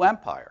 his new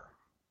empire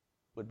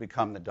would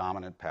become the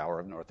dominant power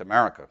of North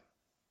America.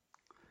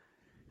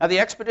 Now, the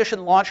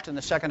expedition launched in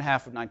the second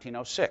half of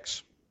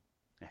 1806,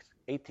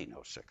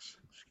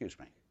 excuse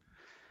me.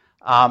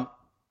 And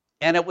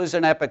it was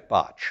an epic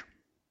botch.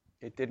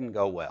 It didn't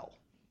go well.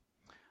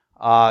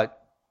 Uh,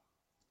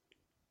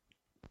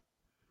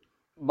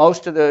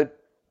 most of the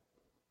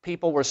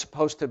people were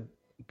supposed to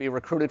be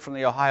recruited from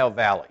the Ohio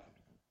Valley.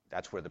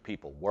 That's where the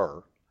people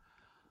were.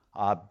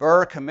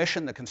 Burr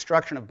commissioned the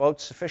construction of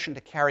boats sufficient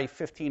to carry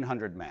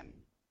 1,500 men.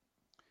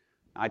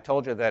 I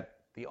told you that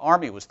the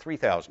Army was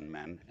 3,000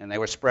 men, and they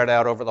were spread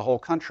out over the whole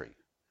country.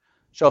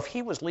 So if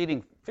he was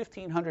leading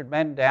 1,500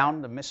 men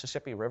down the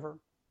Mississippi River,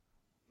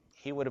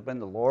 he would have been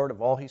the lord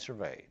of all he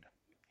surveyed.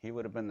 He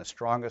would have been the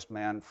strongest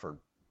man for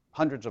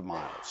hundreds of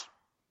miles.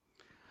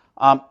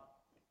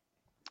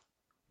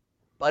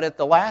 But at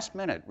the last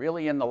minute,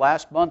 really in the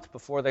last month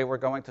before they were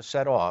going to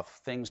set off,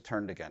 things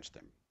turned against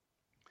him.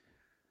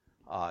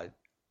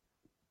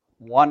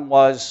 One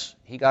was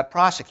he got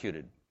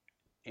prosecuted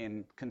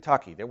in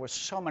Kentucky. There were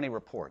so many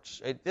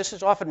reports. This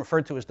is often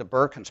referred to as the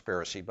Burr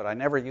conspiracy, but I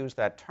never use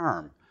that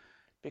term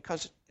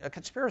because a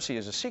conspiracy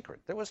is a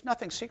secret. There was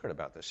nothing secret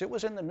about this. It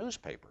was in the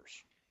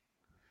newspapers.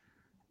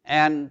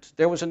 And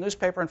there was a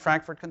newspaper in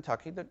Frankfort,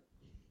 Kentucky that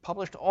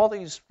published all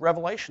these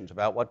revelations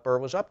about what Burr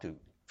was up to.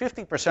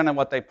 50% of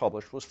what they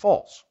published was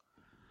false,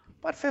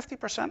 but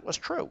 50% was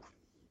true.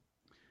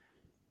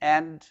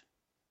 And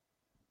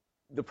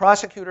the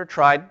prosecutor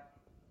tried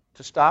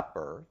to stop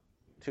Burr,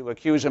 to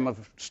accuse him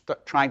of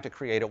trying to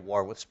create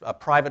a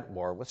private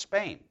war with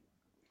Spain.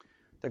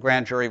 The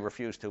grand jury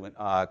refused to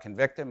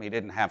convict him. He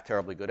didn't have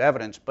terribly good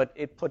evidence, but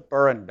it put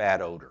Burr in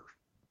bad odor.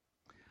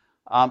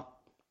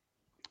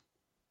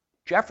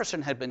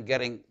 Jefferson had been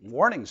getting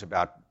warnings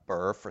about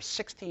Burr for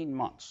 16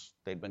 months.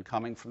 They'd been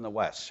coming from the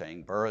West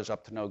saying, Burr is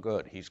up to no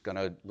good. He's going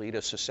to lead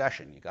a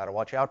secession. You got to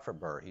watch out for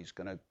Burr. He's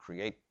going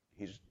to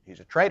he's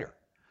a traitor.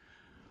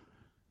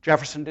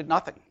 Jefferson did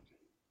nothing.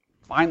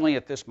 Finally,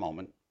 at this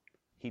moment,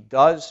 he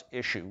does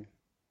issue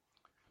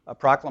a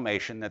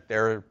proclamation that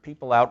there are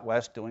people out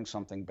West doing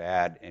something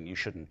bad and you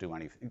shouldn't do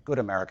anything. Good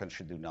Americans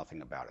should do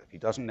nothing about it. He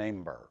doesn't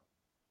name Burr.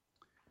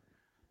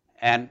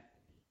 And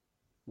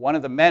one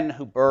of the men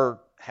who Burr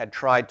had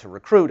tried to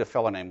recruit, a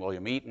fellow named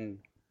William Eaton,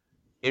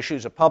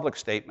 issues a public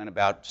statement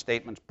about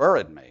statements Burr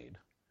had made,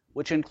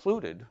 which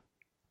included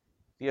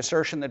the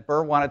assertion that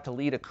Burr wanted to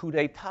lead a coup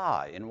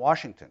d'etat in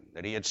Washington,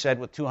 that he had said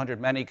with 200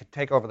 men he could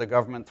take over the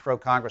government, throw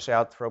Congress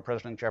out, throw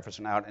President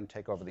Jefferson out, and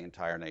take over the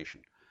entire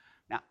nation.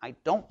 Now, I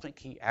don't think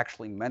he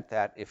actually meant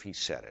that if he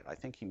said it. I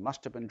think he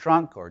must have been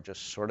drunk or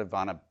just sort of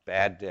on a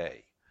bad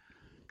day,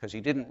 because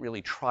he didn't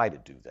really try to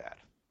do that.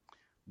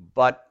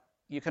 But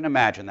you can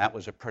imagine that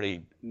was a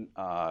pretty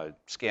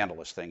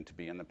scandalous thing to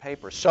be in the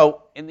paper.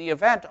 So in the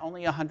event,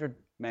 only 100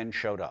 men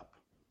showed up.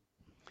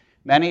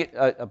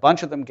 A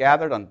bunch of them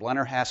gathered on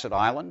Blennerhassett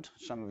Island.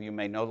 Some of you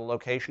may know the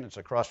location. It's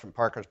across from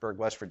Parkersburg,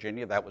 West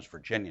Virginia. That was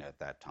Virginia at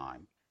that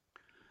time.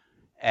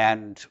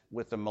 And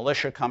with the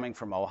militia coming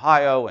from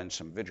Ohio and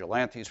some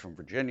vigilantes from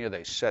Virginia,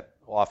 they set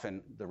off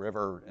in the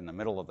river in the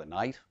middle of the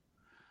night.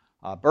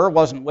 Burr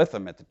wasn't with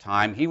them at the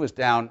time. He was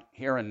down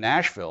here in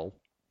Nashville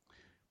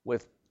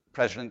with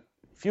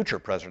future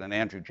President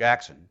Andrew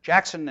Jackson.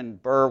 Jackson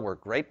and Burr were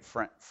great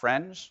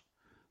friends.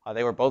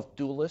 They were both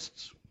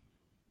duelists.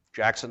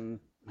 Jackson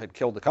had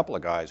killed a couple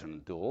of guys in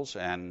duels,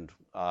 and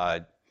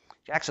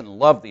Jackson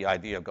loved the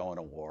idea of going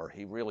to war.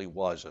 He really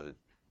was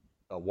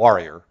a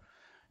warrior,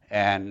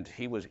 and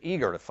he was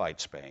eager to fight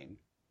Spain.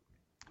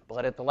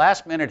 But at the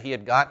last minute, he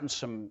had gotten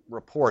some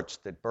reports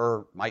that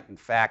Burr might, in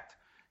fact,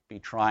 be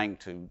trying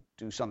to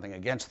do something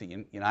against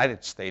the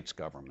United States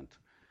government.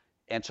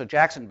 And so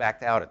Jackson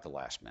backed out at the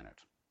last minute.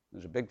 It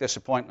was a big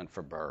disappointment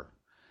for Burr.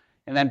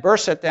 And then Burr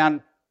set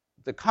down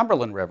the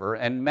Cumberland River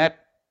and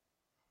met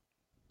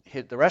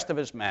the rest of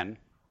his men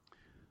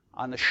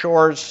on the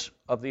shores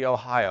of the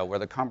Ohio, where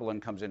the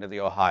Cumberland comes into the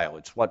Ohio.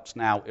 It's what's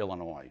now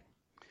Illinois.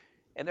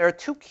 And there are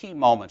two key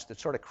moments that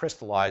sort of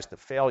crystallize the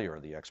failure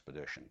of the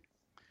expedition.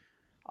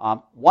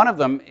 One of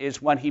them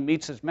is when he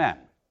meets his men.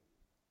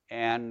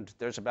 And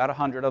there's about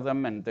 100 of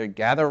them, and they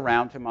gather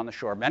around him on the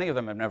shore. Many of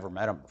them have never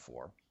met him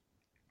before.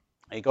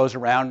 He goes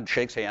around and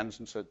shakes hands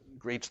and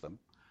greets them.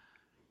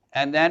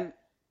 And then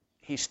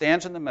he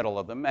stands in the middle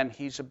of them, and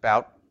he's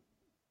about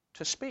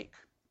to speak.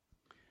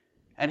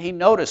 And he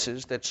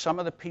notices that some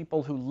of the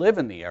people who live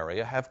in the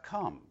area have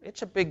come.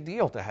 It's a big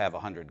deal to have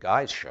 100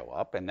 guys show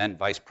up, and then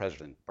Vice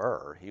President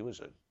Burr, he was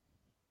a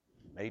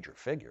major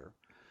figure.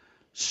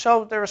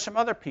 So there are some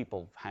other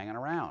people hanging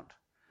around.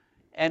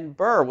 And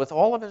Burr, with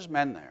all of his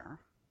men there,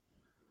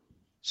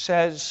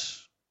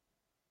 says,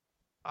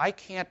 I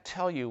can't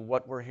tell you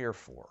what we're here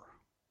for.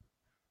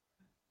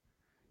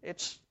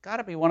 It's got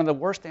to be one of the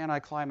worst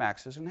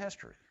anticlimaxes in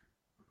history.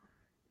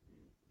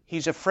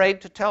 He's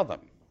afraid to tell them.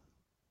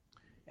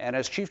 And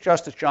as Chief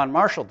Justice John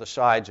Marshall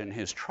decides in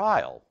his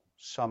trial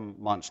some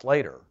months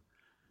later,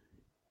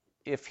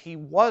 if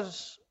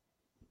his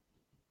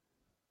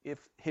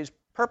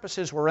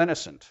purposes were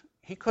innocent,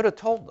 he could have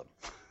told them.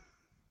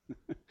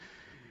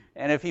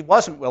 And if he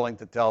wasn't willing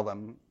to tell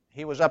them,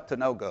 he was up to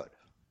no good.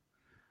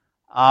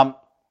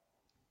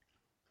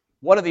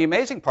 One of the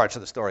amazing parts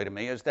of the story to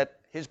me is that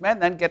his men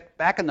then get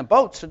back in the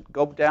boats and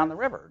go down the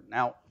river.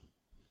 Now,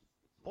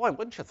 boy,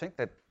 wouldn't you think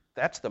that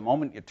that's the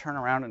moment you turn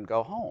around and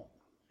go home?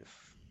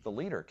 If the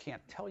leader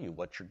can't tell you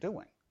what you're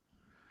doing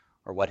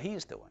or what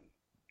he's doing.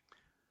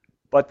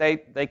 But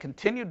they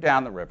continued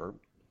down the river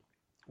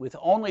with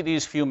only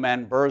these few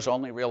men. Burr's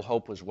only real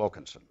hope was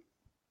Wilkinson.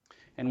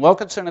 And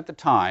Wilkinson at the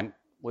time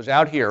was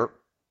out here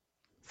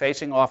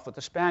facing off with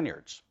the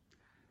Spaniards.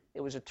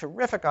 It was a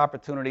terrific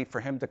opportunity for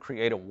him to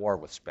create a war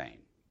with Spain.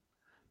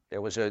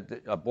 There was a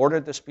border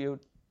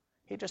dispute.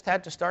 He just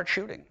had to start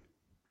shooting.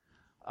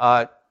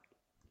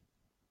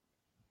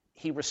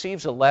 He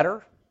receives a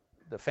letter,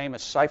 the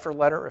famous cipher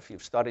letter, if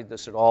you've studied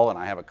this at all, and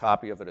I have a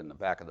copy of it in the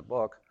back of the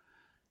book.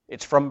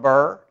 It's from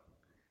Burr.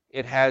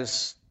 It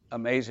has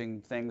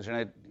amazing things in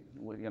it.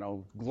 You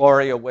know,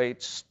 glory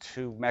awaits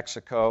to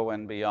Mexico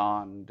and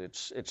beyond.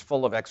 It's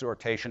full of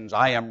exhortations.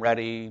 I am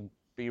ready.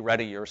 Be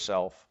ready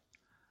yourself.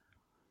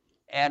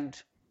 And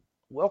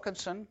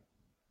Wilkinson,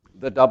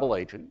 the double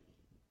agent,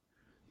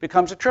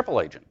 becomes a triple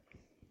agent.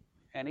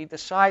 And he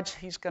decides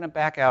he's going to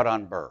back out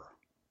on Burr.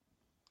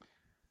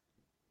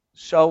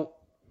 So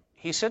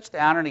he sits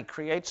down and he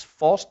creates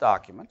false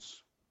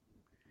documents,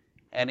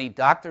 and he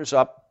doctors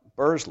up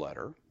Burr's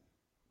letter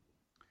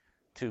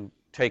to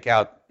take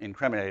out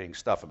incriminating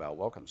stuff about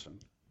Wilkinson,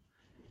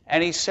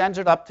 and he sends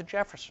it up to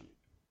Jefferson.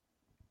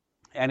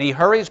 And he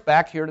hurries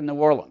back here to New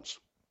Orleans.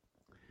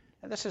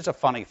 And this is a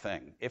funny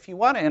thing. If you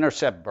want to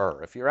intercept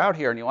Burr, if you're out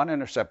here and you want to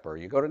intercept Burr,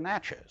 you go to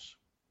Natchez.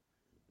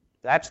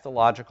 That's the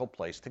logical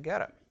place to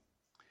get him.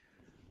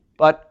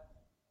 But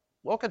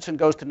Wilkinson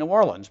goes to New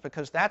Orleans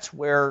because that's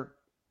where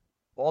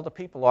all the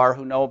people are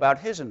who know about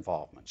his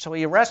involvement. So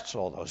he arrests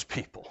all those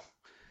people.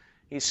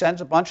 He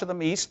sends a bunch of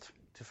them east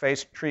to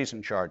face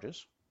treason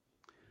charges.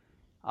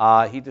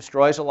 He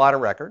destroys a lot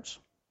of records,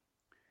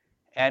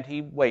 and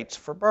he waits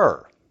for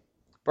Burr.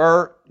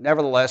 Burr,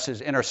 nevertheless,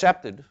 is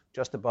intercepted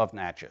just above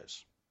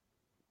Natchez,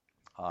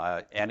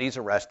 and he's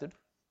arrested.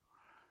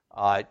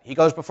 He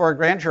goes before a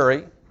grand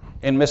jury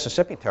in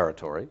Mississippi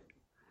Territory,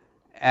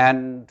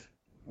 and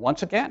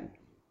once again,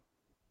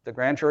 the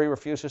grand jury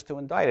refuses to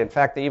indict. In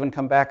fact, they even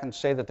come back and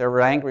say that they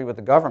were angry with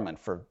the government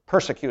for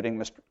persecuting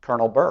Mr.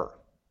 Colonel Burr.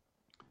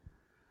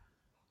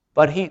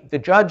 But the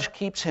judge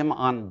keeps him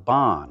on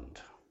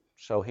bond,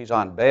 so he's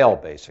on bail,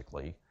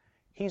 basically.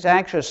 He's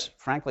anxious,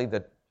 frankly,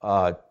 that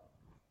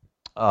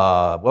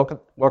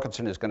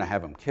Wilkinson is going to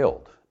have him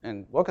killed.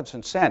 And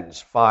Wilkinson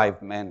sends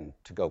 5 men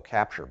to go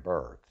capture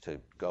Burr, to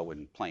go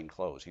in plain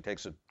clothes. He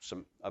takes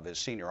some of his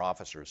senior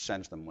officers,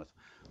 sends them with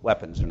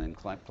weapons and in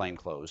plain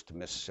clothes to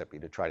Mississippi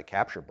to try to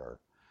capture Burr.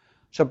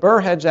 So Burr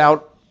heads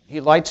out, he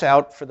lights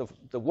out for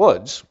the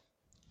woods,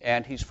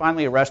 and he's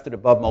finally arrested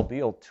above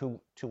Mobile two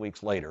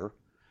weeks later,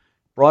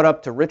 brought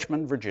up to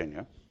Richmond,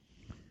 Virginia,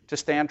 to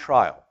stand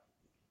trial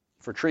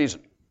for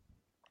treason.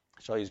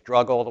 So he's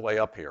drug all the way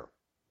up here.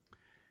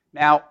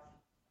 Now,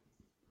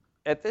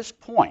 at this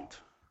point,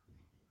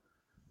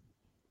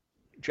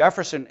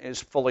 Jefferson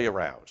is fully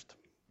aroused.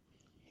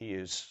 He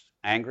is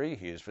angry,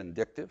 he is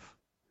vindictive,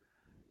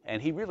 and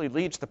he really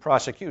leads the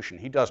prosecution.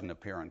 He doesn't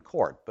appear in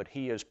court, but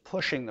he is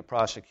pushing the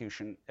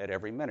prosecution at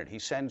every minute. He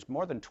sends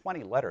more than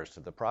 20 letters to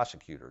the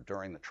prosecutor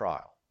during the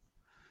trial,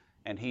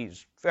 and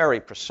he's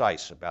very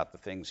precise about the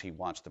things he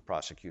wants the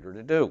prosecutor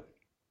to do.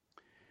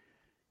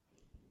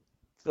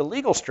 The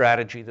legal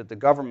strategy that the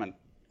government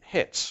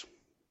hits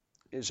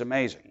is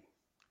amazing.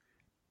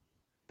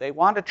 They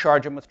want to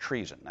charge him with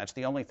treason. That's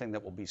the only thing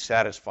that will be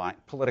satisfying,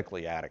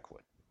 politically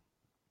adequate.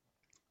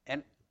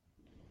 And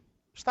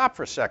stop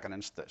for a second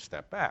and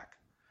step back.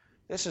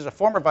 This is a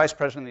former vice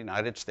president of the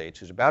United States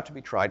who's about to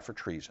be tried for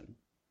treason,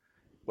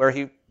 where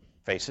he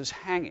faces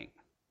hanging.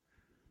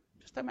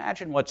 Just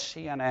imagine what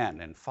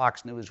CNN and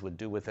Fox News would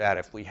do with that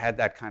if we had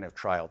that kind of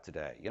trial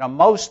today. You know,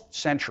 most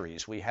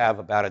centuries we have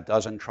about a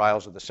dozen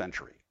trials of the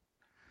century.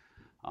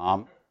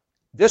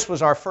 This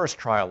was our first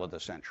trial of the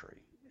century.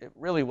 It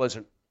really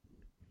wasn't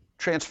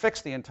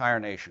transfixed the entire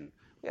nation.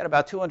 We had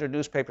about 200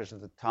 newspapers at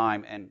the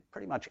time, and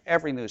pretty much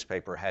every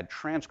newspaper had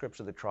transcripts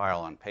of the trial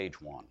on page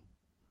 1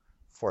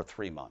 for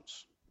 3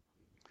 months.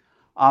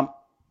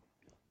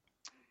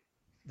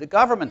 The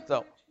government,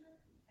 though,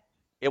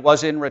 it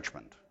was in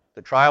Richmond.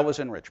 The trial was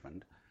in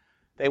Richmond.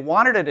 They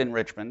wanted it in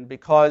Richmond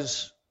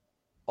because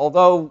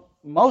although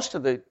most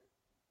of the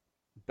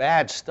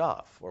bad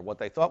stuff, or what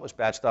they thought was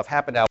bad stuff,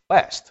 happened out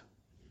west,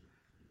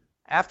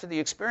 after the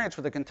experience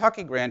with the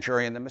Kentucky grand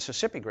jury and the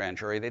Mississippi grand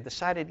jury, they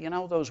decided, you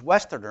know, those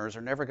Westerners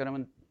are never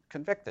going to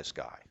convict this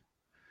guy.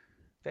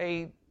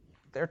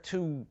 They're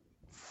too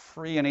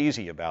free and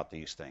easy about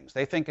these things.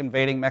 They think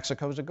invading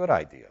Mexico is a good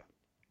idea.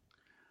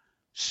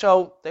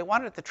 So they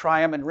wanted to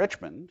try him in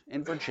Richmond,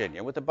 in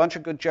Virginia, with a bunch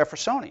of good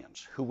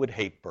Jeffersonians who would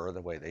hate Burr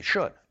the way they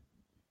should.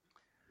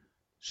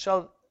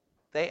 So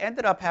they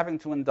ended up having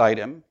to indict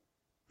him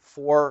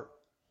for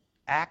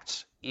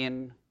acts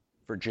in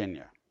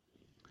Virginia.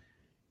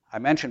 I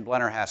mentioned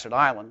Blennerhassett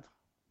Island,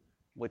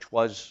 which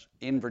was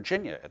in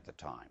Virginia at the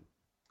time.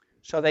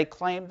 So they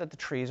claimed that the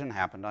treason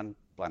happened on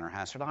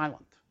Blennerhassett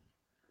Island.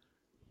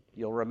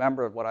 You'll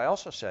remember what I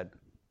also said.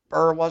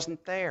 Burr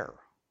wasn't there.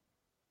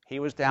 He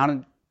was down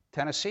in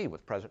Tennessee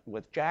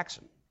with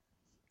Jackson.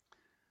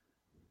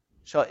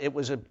 So it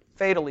was a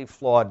fatally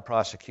flawed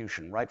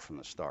prosecution right from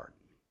the start.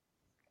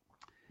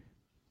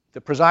 The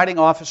presiding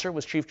officer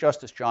was Chief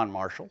Justice John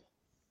Marshall.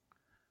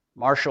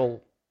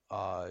 Marshall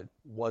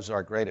was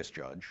our greatest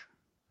judge.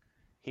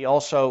 He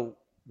also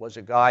was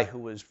a guy who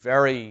was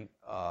very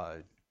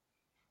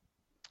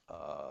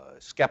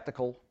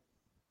skeptical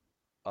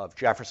of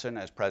Jefferson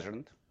as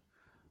president,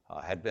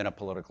 had been a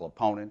political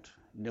opponent,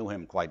 knew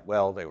him quite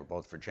well. They were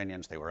both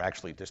Virginians. They were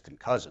actually distant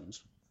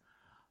cousins.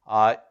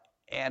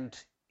 And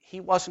he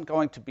wasn't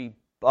going to be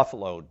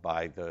buffaloed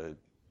by the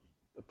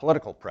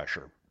political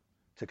pressure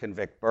to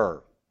convict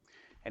Burr.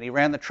 And he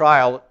ran the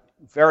trial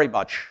very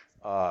much,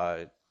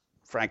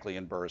 frankly,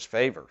 in Burr's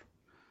favor.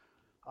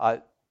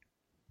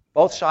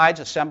 Both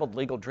sides assembled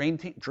legal dream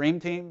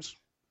teams.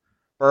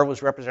 Burr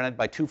was represented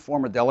by 2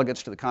 former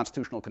delegates to the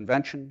Constitutional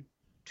Convention,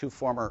 2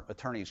 former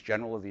attorneys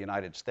general of the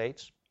United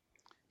States.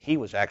 He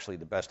was actually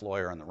the best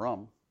lawyer in the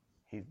room.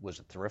 He was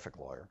a terrific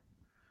lawyer.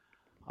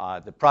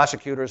 The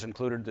prosecutors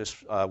included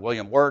this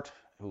William Wirt,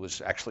 who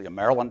was actually a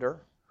Marylander,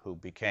 who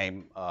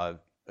became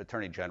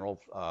Attorney General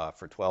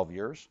for 12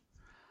 years.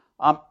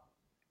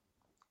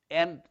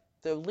 And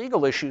the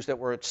legal issues that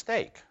were at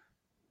stake,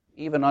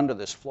 even under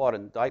this flawed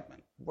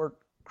indictment, were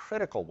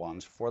critical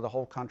ones for the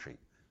whole country.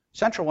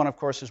 Central one, of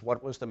course, is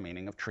what was the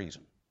meaning of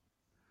treason.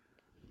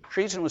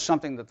 Treason was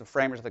something that the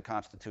framers of the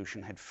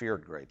Constitution had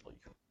feared greatly.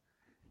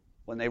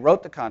 When they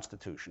wrote the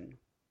Constitution,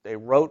 they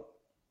wrote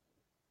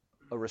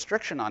a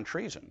restriction on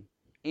treason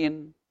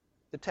in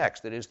the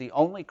text. It is the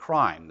only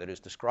crime that is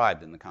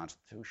described in the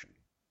Constitution.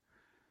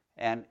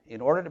 And in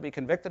order to be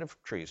convicted of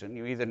treason,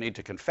 you either need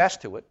to confess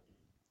to it,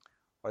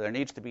 or there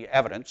needs to be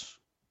evidence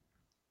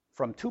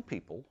from 2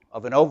 people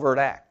of an overt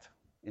act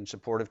in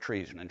support of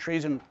treason. And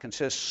treason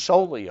consists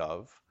solely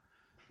of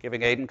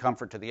giving aid and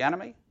comfort to the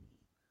enemy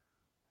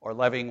or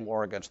levying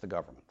war against the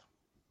government.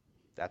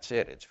 That's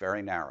it. It's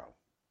very narrow.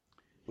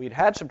 We'd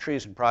had some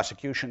treason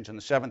prosecutions in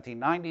the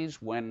 1790s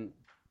when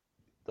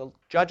the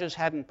judges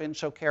hadn't been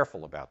so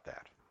careful about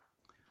that.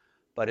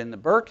 But in the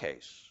Burr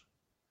case,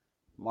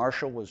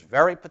 Marshall was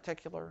very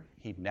particular.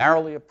 He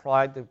narrowly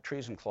applied the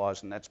treason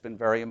clause, and that's been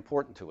very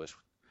important to us.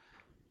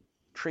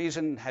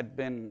 Treason had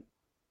been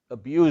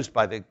abused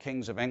by the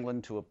kings of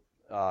England to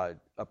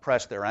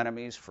oppress their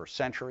enemies for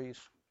centuries,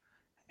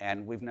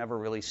 and we've never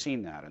really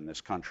seen that in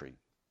this country.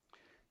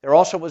 There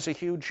also was a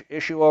huge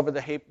issue over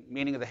the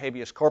meaning of the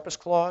habeas corpus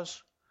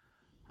clause.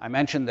 I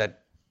mentioned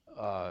that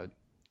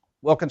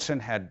Wilkinson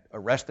had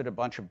arrested a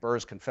bunch of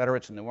Burr's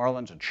Confederates in New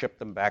Orleans and shipped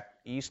them back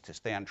east to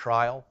stand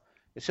trial.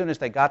 As soon as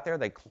they got there,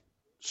 they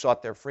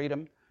sought their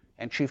freedom,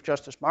 and Chief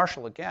Justice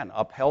Marshall, again,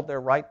 upheld their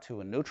right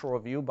to a neutral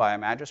review by a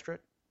magistrate,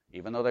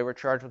 even though they were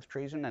charged with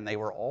treason, and they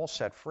were all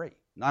set free.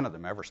 None of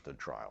them ever stood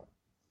trial.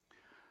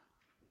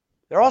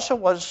 There also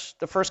was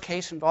the first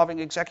case involving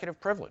executive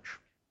privilege.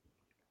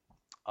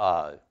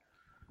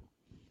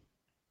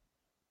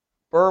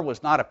 Burr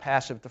was not a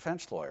passive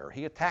defense lawyer.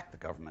 He attacked the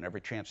government every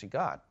chance he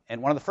got.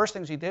 And one of the first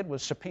things he did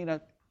was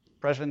subpoena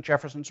President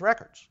Jefferson's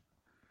records.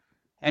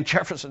 And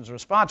Jefferson's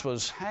response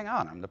was, hang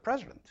on, I'm the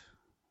president.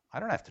 I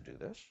don't have to do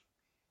this.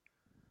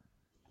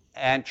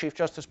 And Chief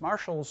Justice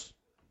Marshall's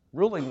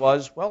ruling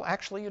was, well,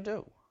 actually you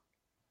do.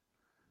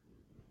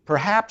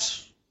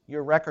 Perhaps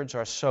your records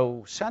are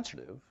so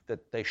sensitive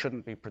that they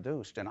shouldn't be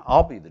produced, and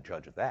I'll be the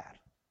judge of that.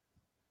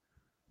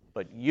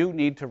 But you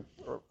need to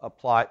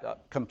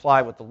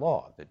comply with the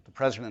law, that the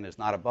president is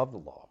not above the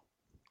law.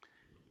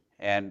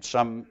 And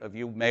some of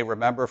you may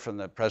remember from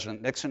the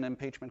President Nixon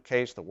impeachment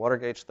case, the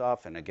Watergate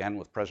stuff, and again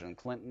with President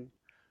Clinton,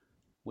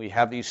 we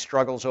have these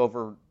struggles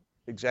over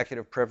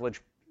executive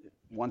privilege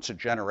once a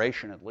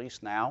generation at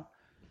least now.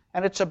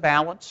 And it's a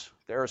balance.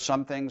 There are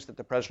some things that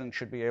the president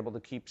should be able to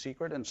keep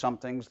secret and some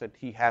things that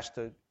he has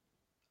to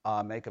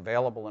make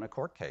available in a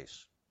court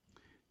case.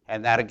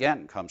 And that,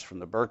 again, comes from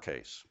the Burr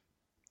case.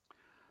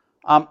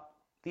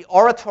 The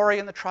oratory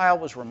in the trial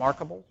was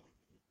remarkable.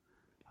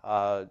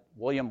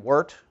 William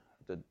Wirt,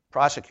 the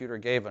prosecutor,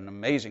 gave an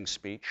amazing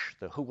speech,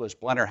 the Who Was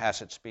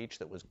Blennerhassett speech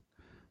that was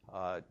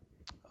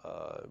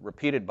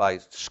repeated by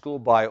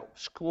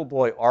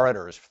schoolboy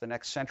orators for the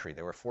next century.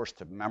 They were forced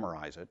to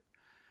memorize it.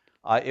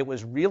 It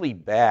was really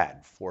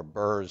bad for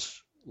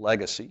Burr's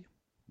legacy,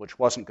 which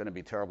wasn't going to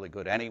be terribly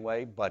good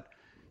anyway, but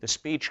the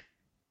speech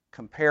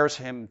compares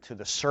him to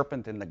the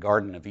serpent in the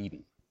Garden of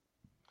Eden.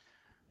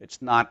 It's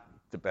not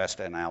the best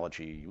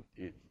analogy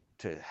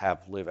to have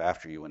live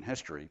after you in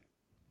history.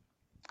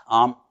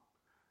 The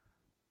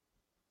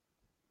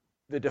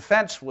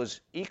defense was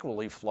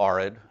equally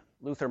florid.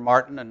 Luther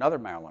Martin, another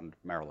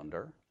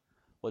Marylander,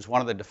 was one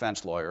of the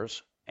defense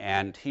lawyers,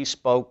 and he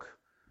spoke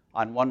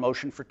on one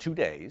motion for 2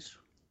 days,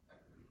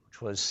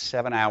 which was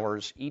 7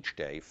 hours each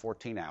day,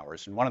 14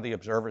 hours. And one of the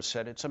observers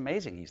said, it's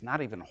amazing, he's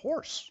not even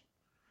hoarse.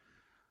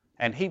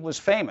 And he was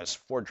famous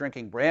for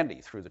drinking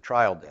brandy through the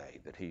trial day,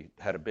 that he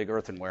had a big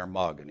earthenware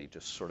mug, and he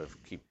just sort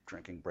of keep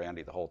drinking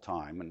brandy the whole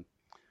time. And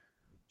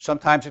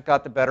sometimes it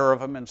got the better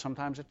of him, and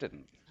sometimes it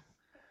didn't.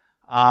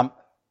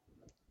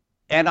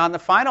 And on the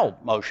final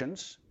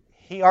motions,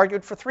 he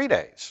argued for 3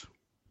 days.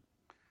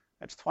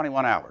 That's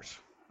 21 hours.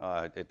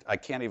 I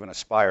can't even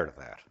aspire to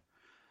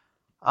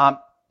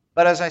that.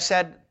 But as I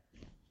said,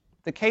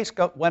 the case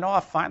went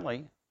off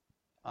finally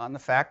on the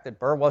fact that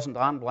Burr wasn't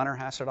on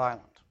Blennerhassett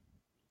Island.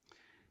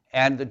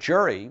 And the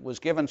jury was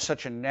given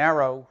such a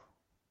narrow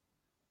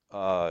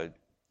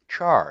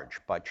charge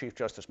by Chief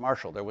Justice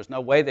Marshall, there was no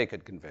way they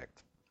could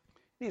convict.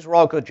 These were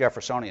all good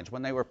Jeffersonians.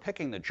 When they were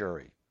picking the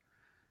jury,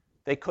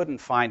 they couldn't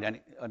find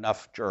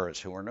enough jurors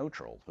who were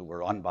neutral, who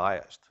were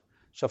unbiased.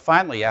 So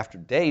finally, after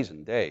days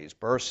and days,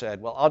 Burr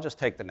said, well, I'll just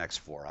take the next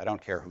 4. I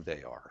don't care who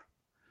they are.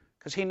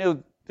 Because he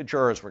knew the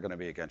jurors were going to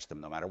be against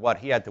him no matter what.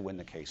 He had to win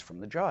the case from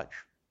the judge.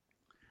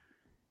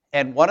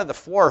 And one of the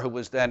 4 who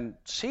was then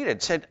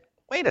seated said,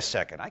 wait a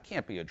second, I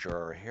can't be a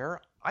juror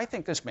here. I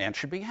think this man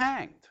should be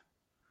hanged.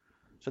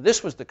 So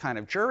this was the kind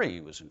of jury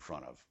he was in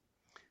front of.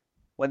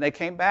 When they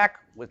came back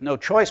with no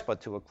choice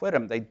but to acquit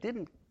him, they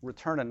didn't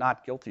return a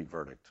not guilty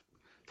verdict.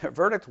 Their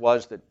verdict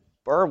was that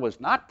Burr was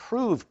not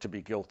proved to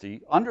be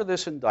guilty under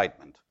this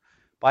indictment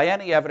by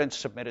any evidence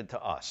submitted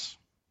to us.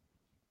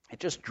 It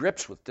just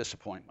drips with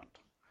disappointment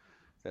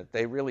that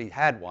they really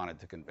had wanted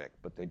to convict,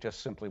 but they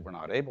just simply were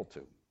not able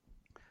to.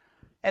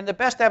 And the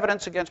best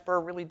evidence against Burr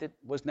really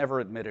was never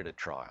admitted at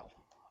trial.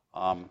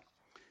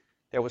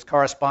 There was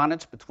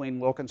correspondence between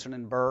Wilkinson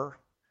and Burr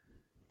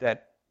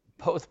that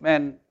both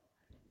men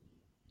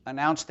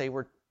announced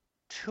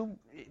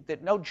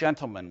that no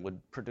gentleman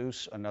would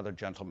produce another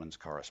gentleman's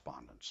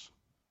correspondence.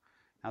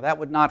 Now, that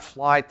would not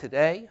fly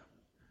today,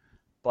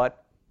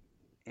 but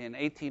in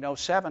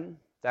 1807,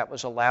 that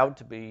was allowed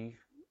to be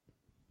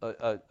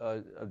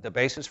the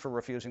basis for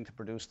refusing to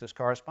produce this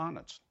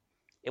correspondence.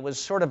 It was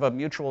sort of a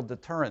mutual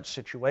deterrence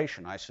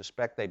situation. I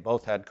suspect they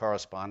both had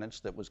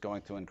correspondence that was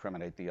going to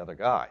incriminate the other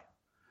guy.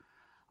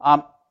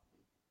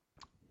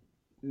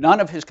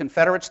 None of his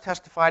Confederates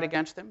testified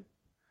against him.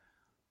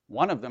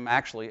 One of them,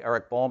 actually,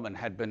 Eric Bowman,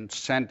 had been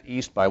sent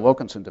east by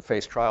Wilkinson to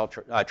face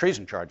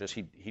treason charges.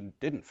 He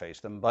didn't face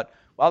them, but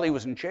while he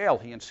was in jail,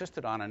 he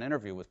insisted on an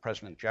interview with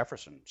President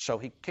Jefferson. So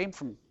he came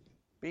from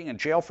being in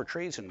jail for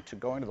treason to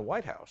going to the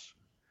White House.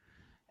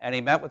 And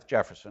he met with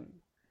Jefferson,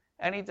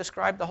 and he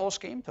described the whole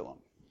scheme to him.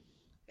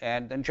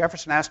 And then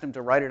Jefferson asked him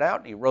to write it out,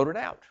 and he wrote it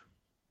out.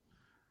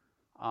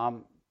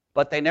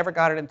 But they never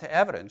got it into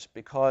evidence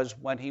because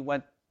when he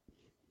went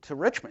to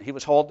Richmond, he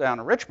was hauled down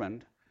to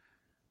Richmond.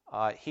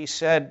 He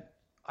said,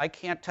 I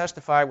can't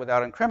testify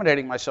without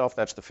incriminating myself.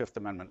 That's the Fifth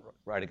Amendment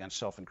right against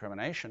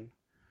self-incrimination.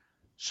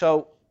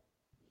 So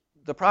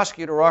the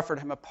prosecutor offered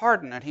him a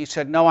pardon, and he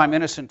said, no, I'm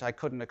innocent. I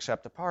couldn't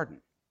accept a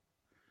pardon.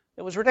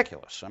 It was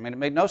ridiculous. I mean, it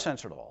made no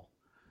sense at all.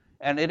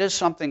 And it is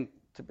something,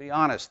 to be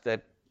honest,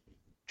 that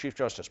Chief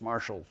Justice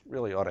Marshall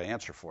really ought to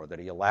answer for, that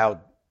he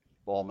allowed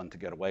Bowman to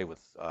get away with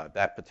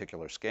that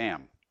particular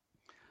scam.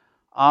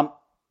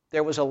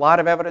 There was a lot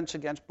of evidence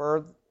against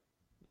Burr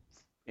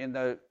in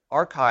the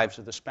archives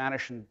of the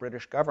Spanish and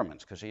British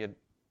governments because he had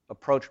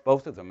approached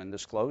both of them and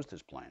disclosed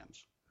his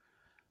plans.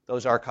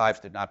 Those archives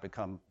did not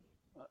become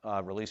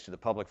released to the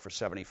public for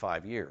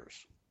 75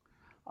 years.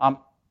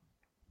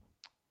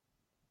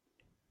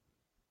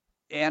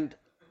 And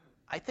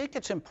I think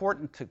it's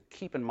important to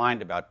keep in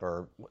mind about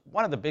Burr,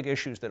 one of the big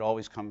issues that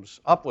always comes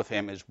up with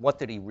him is what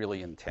did he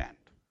really intend?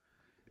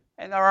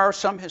 And there are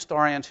some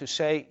historians who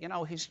say, you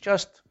know, he's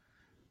just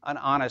an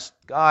honest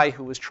guy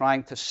who was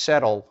trying to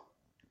settle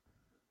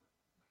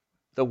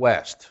the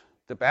West.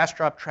 The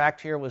Bastrop Tract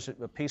here was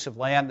a piece of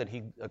land that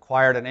he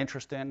acquired an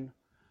interest in.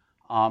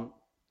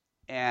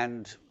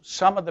 And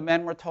some of the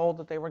men were told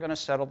that they were going to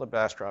settle the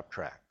Bastrop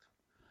Tract.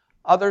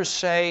 Others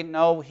say,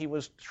 no, he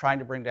was trying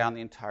to bring down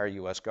the entire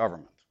U.S.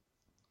 government.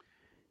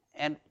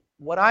 And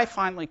what I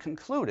finally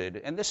concluded,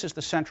 and this is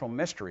the central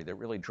mystery that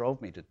really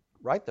drove me to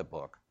write the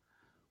book,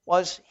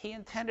 was he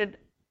intended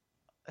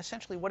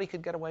essentially what he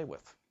could get away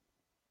with.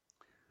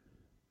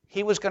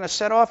 He was going to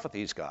set off with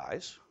these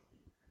guys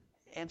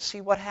and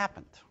see what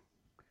happened.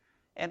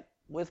 And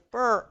with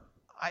Burr,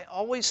 I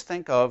always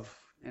think of,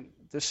 and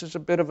this is a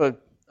bit of a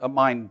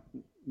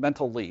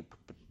mental leap,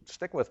 but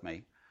stick with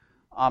me,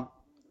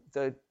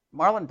 the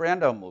Marlon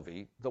Brando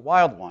movie, The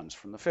Wild Ones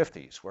from the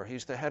 50s, where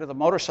he's the head of the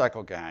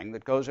motorcycle gang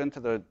that goes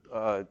into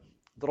the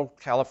little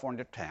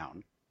California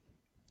town,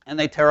 and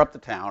they tear up the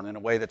town in a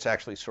way that's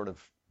actually sort of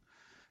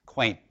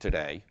quaint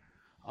today.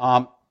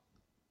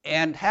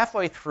 And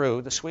halfway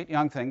through, the sweet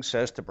young thing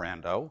says to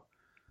Brando,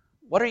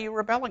 what are you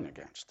rebelling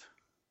against?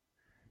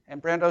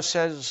 And Brando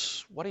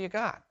says, what do you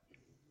got?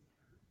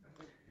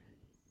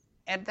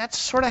 And that's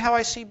sort of how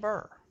I see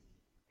Burr.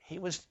 He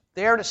was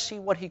there to see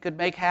what he could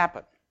make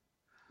happen.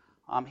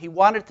 He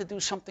wanted to do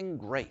something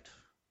great.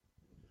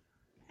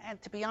 And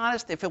to be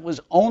honest, if it was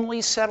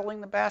only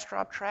settling the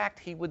Bastrop Tract,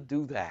 he would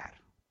do that.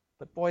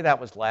 But boy,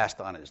 that was last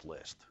on his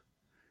list.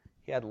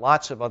 He had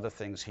lots of other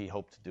things he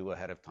hoped to do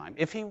ahead of time.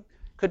 If he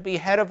could be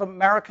head of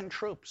American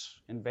troops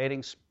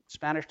invading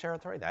Spanish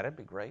territory, that'd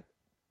be great.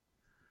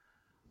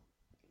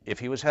 If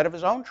he was head of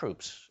his own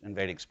troops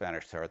invading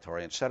Spanish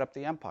territory and set up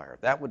the empire,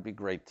 that would be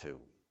great too.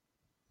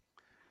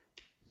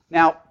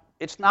 Now,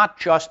 it's not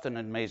just an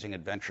amazing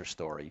adventure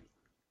story.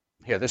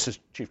 Here, this is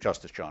Chief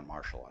Justice John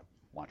Marshall. I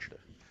want you to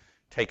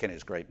taken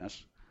his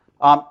greatness.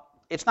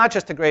 It's not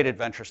just a great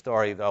adventure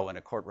story, though, and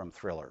a courtroom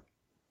thriller.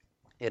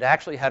 It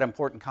actually had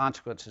important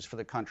consequences for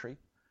the country,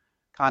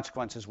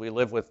 consequences we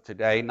live with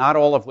today, not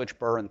all of which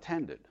Burr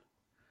intended.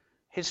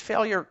 His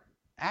failure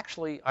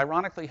actually,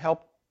 ironically,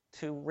 helped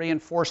to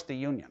reinforce the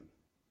Union.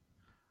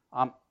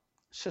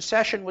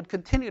 Secession would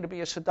continue to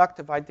be a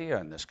seductive idea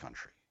in this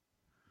country.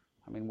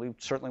 I mean, we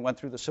certainly went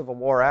through the Civil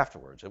War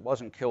afterwards. It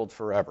wasn't killed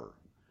forever.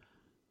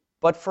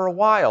 But for a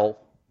while,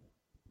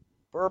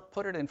 Burr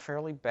put it in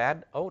fairly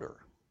bad odor.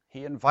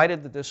 He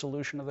invited the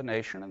dissolution of the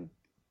nation, and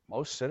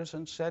most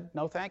citizens said,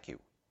 no, thank you.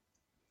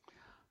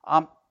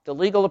 The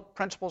legal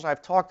principles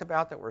I've talked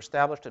about that were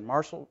established in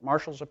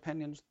Marshall's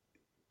opinions,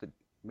 the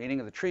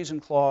meaning of the Treason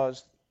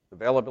Clause, the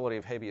availability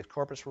of habeas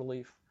corpus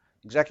relief,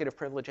 executive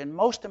privilege, and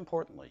most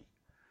importantly,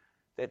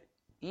 that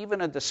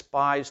even a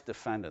despised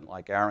defendant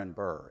like Aaron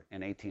Burr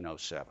in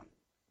 1807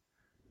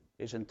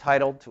 is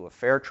entitled to a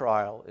fair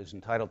trial, is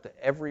entitled to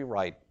every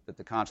right that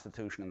the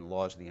Constitution and the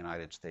laws of the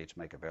United States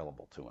make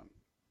available to him.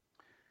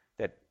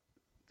 That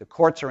the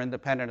courts are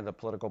independent of the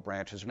political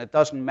branches, and it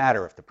doesn't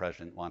matter if the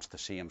president wants to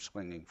see him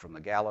swinging from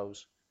the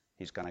gallows,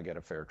 he's going to get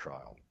a fair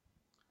trial.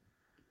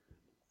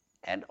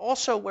 And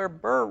also where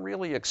Burr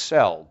really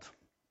excelled,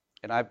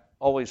 and I've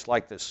always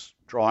liked this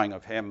drawing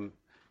of him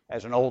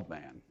as an old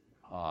man.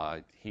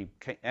 He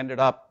ended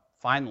up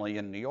finally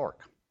in New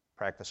York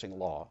practicing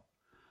law.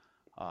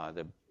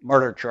 The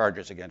murder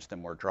charges against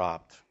him were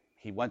dropped.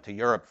 He went to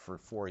Europe for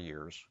 4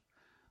 years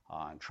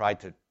and tried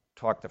to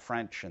talk the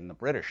French and the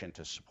British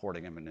into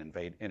supporting him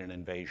in an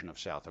invasion of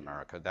South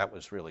America. That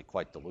was really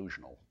quite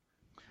delusional.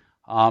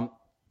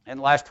 In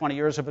the last 20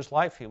 years of his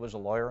life, he was a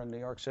lawyer in New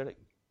York City.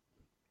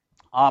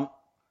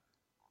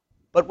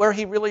 But where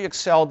he really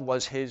excelled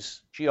was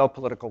his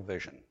geopolitical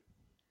vision.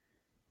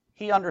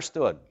 He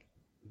understood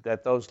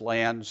that those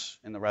lands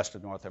in the rest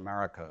of North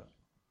America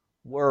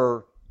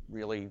were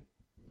really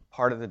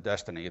part of the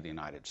destiny of the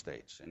United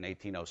States. In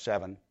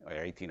 1807 or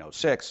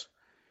 1806,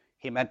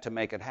 he meant to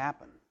make it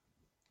happen.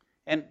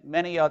 And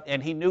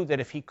he knew that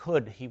if he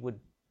could, he would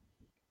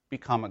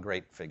become a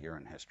great figure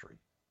in history.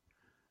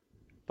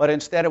 But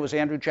instead, it was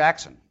Andrew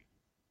Jackson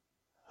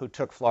who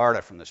took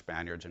Florida from the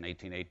Spaniards in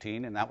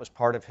 1818, and that was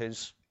part of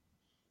his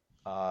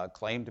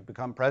claim to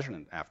become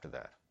president after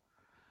that.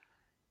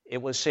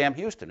 It was Sam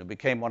Houston who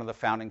became one of the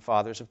founding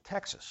fathers of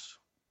Texas.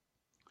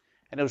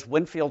 And it was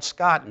Winfield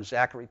Scott and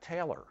Zachary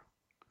Taylor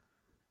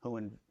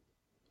who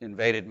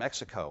invaded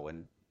Mexico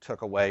and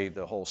took away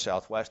the whole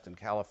Southwest and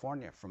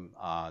California from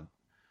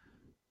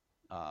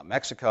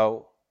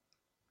Mexico.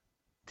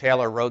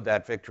 Taylor rode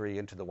that victory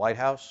into the White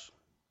House.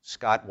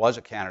 Scott was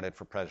a candidate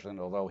for president,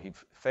 although he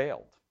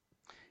failed.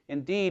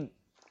 Indeed,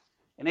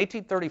 in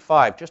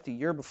 1835, just a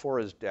year before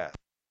his death,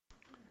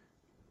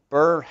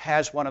 Burr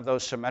has one of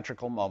those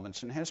symmetrical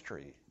moments in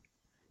history.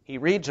 He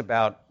reads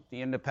about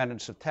the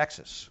independence of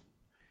Texas,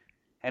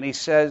 and he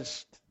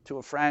says to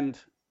a friend,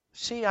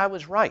 see, I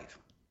was right.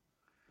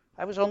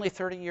 I was only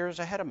 30 years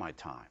ahead of my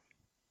time.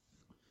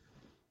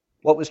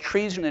 What was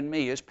treason in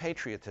me is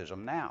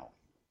patriotism now.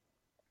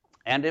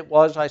 And it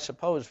was, I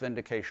suppose,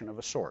 vindication of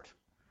a sort.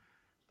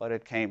 But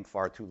it came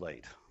far too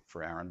late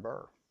for Aaron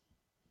Burr.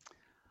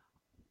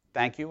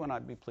 Thank you, and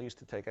I'd be pleased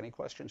to take any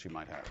questions you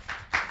might have.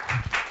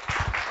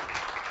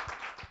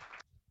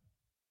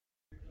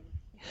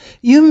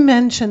 You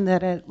mentioned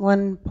that at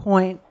one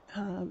point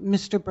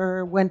Mr.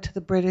 Burr went to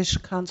the British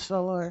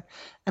consul or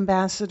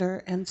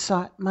ambassador and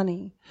sought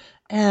money.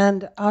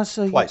 And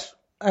also Twice.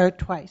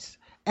 Twice.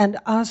 And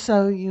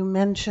also you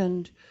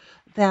mentioned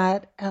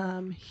that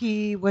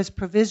he was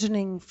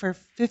provisioning for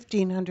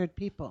 1,500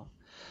 people.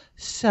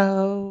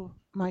 So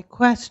my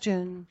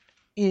question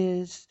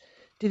is,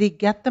 did he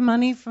get the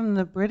money from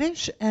the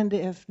British? And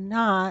if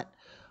not,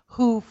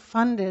 who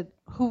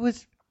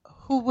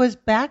was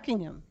backing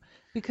him?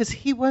 Because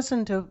he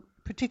wasn't a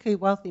particularly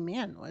wealthy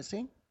man, was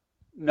he?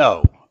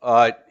 No,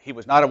 he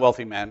was not a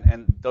wealthy man,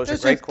 and those are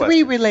great questions.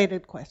 Three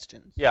related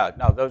questions. Yeah,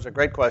 no, those are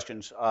great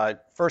questions.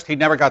 First, he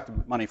never got the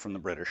money from the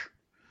British,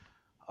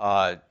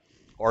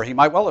 or he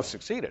might well have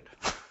succeeded.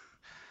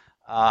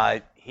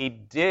 He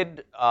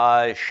did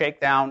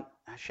shakedown's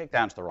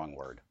the wrong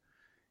word.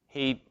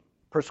 He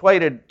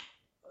persuaded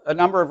a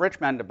number of rich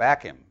men to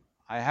back him.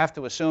 I have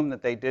to assume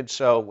that they did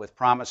so with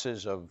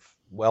promises of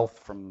wealth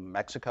from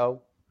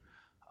Mexico.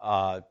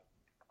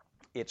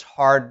 It's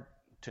hard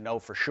to know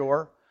for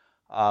sure.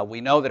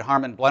 We know that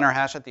Harmon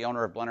Blennerhassett, the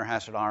owner of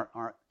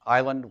Blennerhassett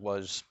Island,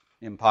 was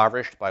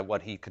impoverished by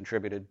what he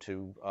contributed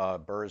to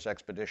Burr's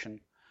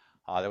expedition.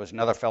 There was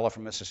another fellow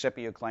from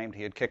Mississippi who claimed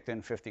he had kicked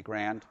in 50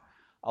 grand.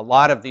 A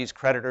lot of these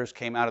creditors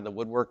came out of the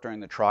woodwork during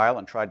the trial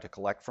and tried to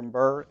collect from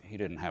Burr. He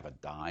didn't have a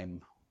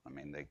dime. I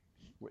mean,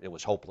 it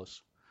was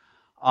hopeless.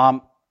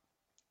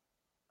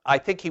 I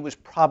think he was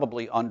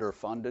probably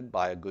underfunded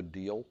by a good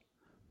deal.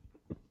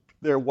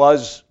 There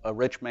was a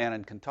rich man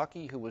in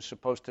Kentucky who was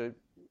supposed to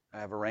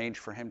have arranged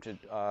for him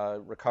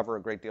to recover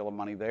a great deal of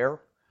money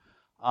there.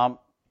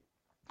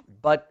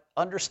 But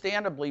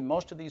understandably,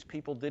 most of these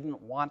people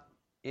didn't want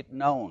it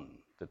known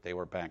that they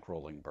were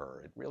bankrolling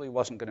Burr. It really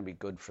wasn't going to be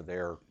good for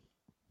their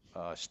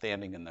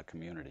standing in the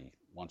community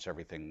once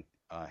everything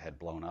had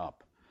blown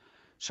up.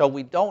 So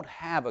we don't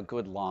have a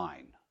good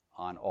line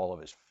on all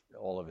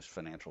of his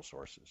financial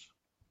sources.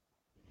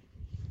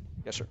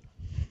 Yes, sir.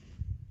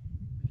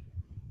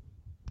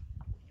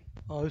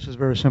 Oh, this is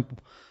very simple.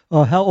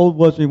 How old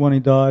was he when he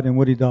died, and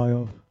what did he die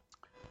of?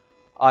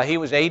 He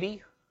was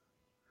 80.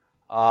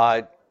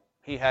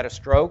 He had a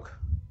stroke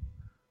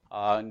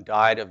and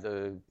died of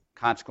the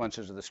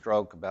consequences of the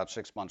stroke about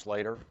 6 months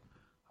later.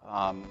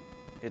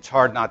 It's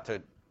hard not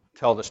to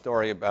tell the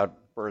story about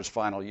Burr's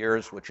final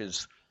years, which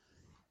is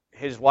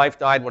his wife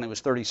died when he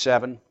was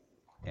 37,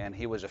 and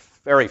he was a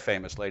very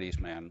famous ladies'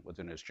 man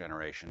within his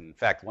generation. In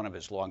fact, one of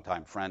his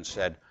longtime friends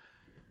said,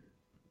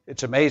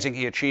 it's amazing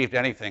he achieved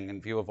anything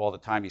in view of all the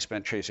time he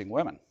spent chasing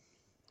women.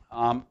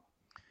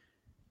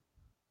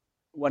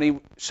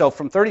 So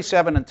from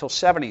 37 until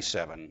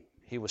 77,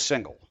 he was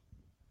single.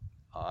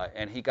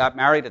 And he got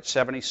married at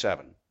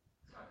 77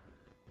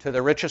 to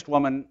the richest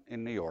woman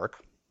in New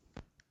York.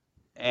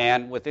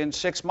 And within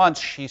 6 months,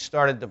 she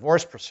started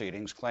divorce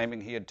proceedings claiming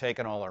he had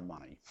taken all her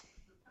money.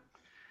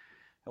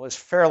 It was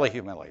fairly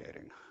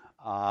humiliating.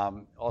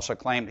 Also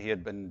claimed he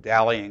had been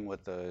dallying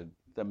with the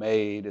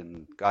maid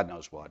and God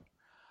knows what.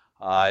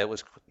 It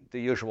was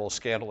the usual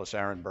scandalous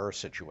Aaron Burr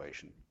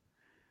situation.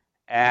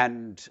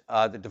 And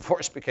the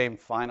divorce became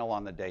final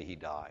on the day he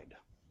died.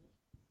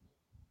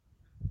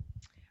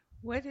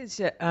 What's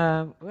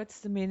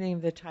the meaning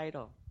of the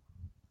title?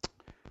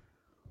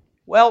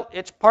 Well,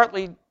 it's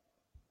partly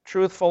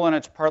truthful and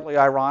it's partly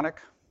ironic.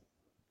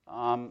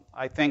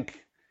 I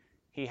think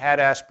he had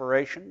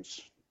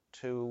aspirations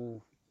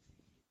to...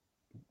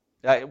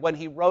 when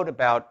he wrote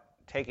about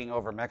taking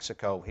over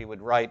Mexico, he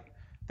would write,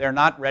 they're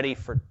not ready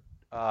for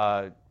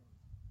a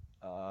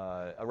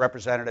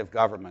representative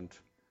government.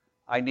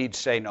 I need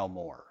say no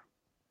more.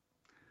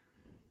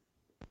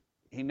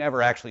 He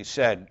never actually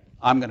said,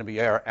 I'm going to be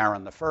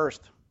Aaron the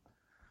First.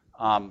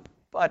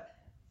 But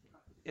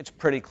it's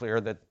pretty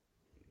clear that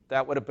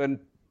that would have been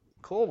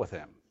cool with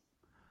him.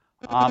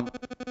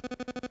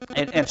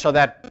 And so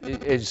that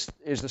is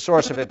the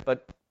source of it,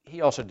 but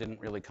he also didn't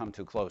really come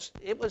too close.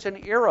 It was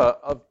an era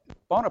of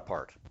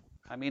Bonaparte.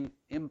 I mean,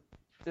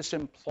 this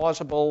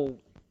implausible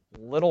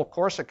little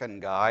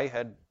Corsican guy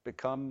had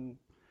become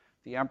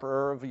the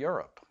emperor of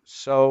Europe.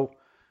 So,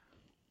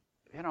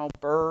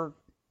 Burr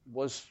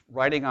was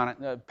painting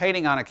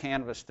on a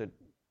canvas that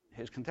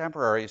his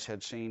contemporaries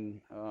had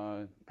seen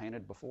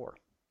painted before.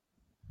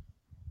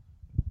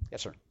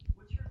 Yes, sir.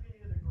 What's your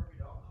opinion of the Gore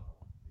Vidal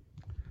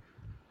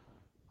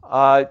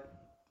novel?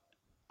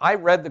 I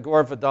read the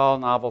Gore Vidal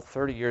novel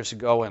 30 years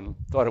ago and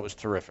thought it was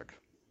terrific.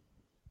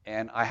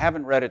 And I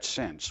haven't read it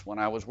since. When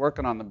I was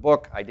working on the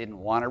book, I didn't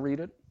want to read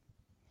it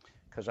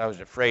because I was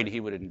afraid he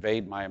would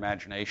invade my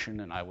imagination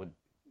and I would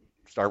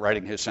start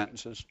writing his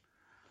sentences.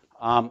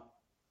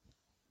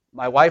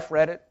 My wife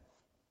read it,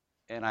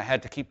 and I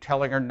had to keep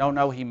telling her,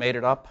 no, he made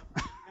it up.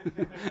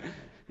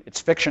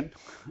 It's fiction.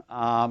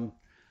 As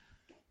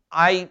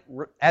I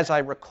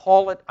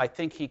recall it, I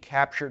think he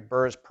captured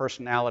Burr's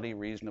personality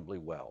reasonably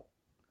well.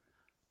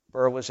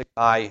 Burr was a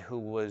guy who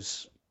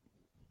was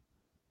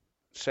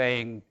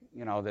saying,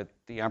 that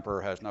the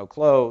emperor has no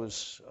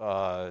clothes,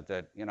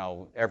 that,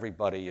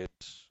 everybody is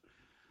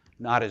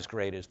not as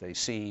great as they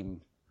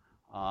seem.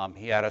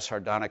 He had a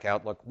sardonic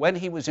outlook. When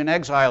he was in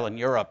exile in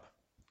Europe,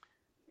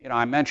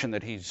 I mentioned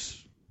that he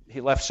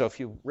left so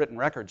few written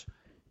records.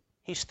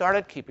 He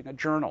started keeping a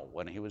journal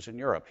when he was in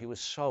Europe. He was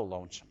so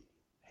lonesome.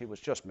 He was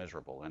just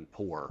miserable and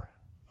poor.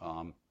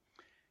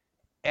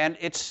 And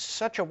it's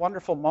such a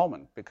wonderful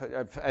moment because,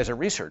 as a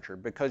researcher,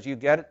 because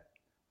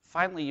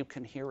finally you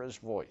can hear his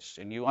voice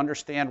and you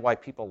understand why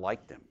people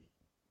liked him.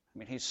 I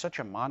mean, he's such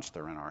a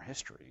monster in our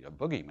history, a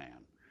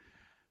boogeyman.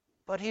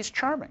 But he's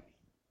charming.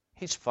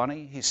 He's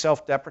funny. He's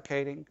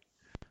self-deprecating.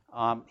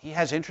 He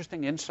has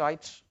interesting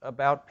insights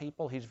about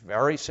people. He's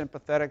very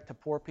sympathetic to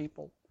poor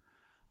people.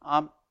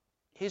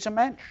 He's a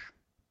mensch.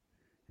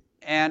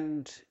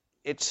 And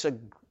it's a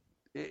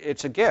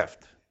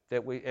gift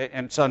that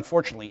and it's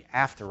unfortunately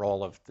after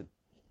all of the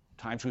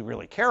times we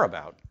really care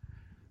about,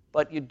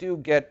 but you do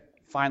get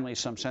finally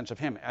some sense of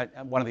him.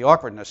 One of the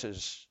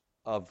awkwardnesses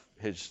of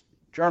his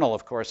journal,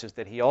 of course, is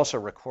that he also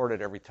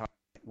recorded every time,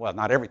 well,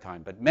 not every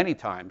time, but many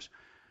times,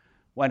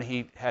 when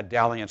he had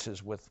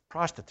dalliances with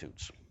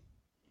prostitutes,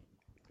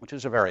 which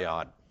is a very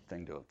odd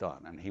thing to have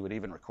done. And he would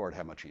even record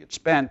how much he had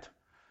spent,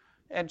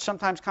 and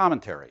sometimes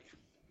commentary.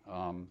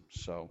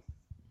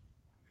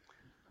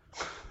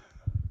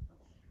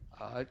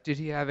 Did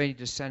he have any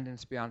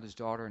descendants beyond his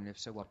daughter, and if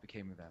so, what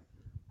became of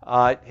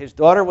them? His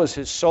daughter was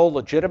his sole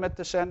legitimate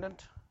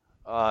descendant.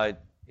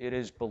 It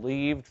is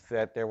believed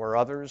that there were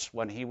others.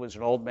 When he was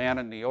an old man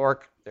in New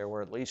York, there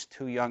were at least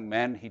 2 young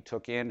men he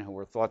took in who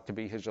were thought to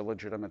be his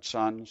illegitimate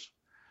sons,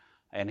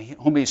 and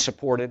whom he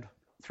supported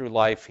through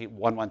life.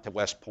 One went to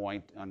West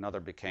Point,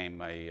 another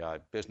became a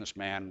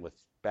businessman with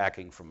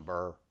backing from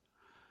Burr.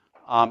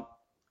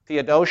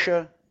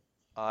 Theodosia,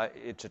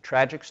 it's a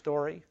tragic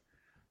story.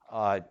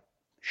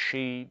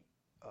 She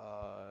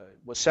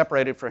was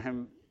separated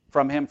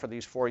from him for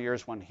these 4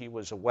 years when he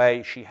was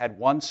away. She had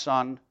one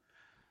son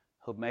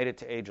who made it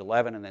to age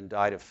 11 and then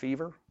died of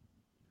fever.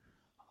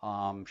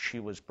 She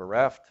was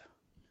bereft.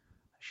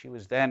 She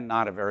was then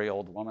not a very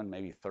old woman,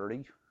 maybe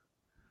 30.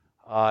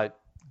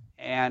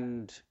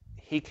 And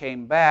he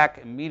came back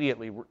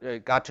immediately,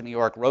 got to New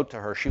York, wrote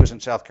to her. She was in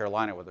South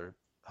Carolina with her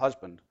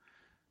husband.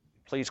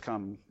 Please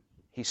come.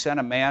 He sent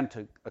a man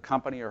to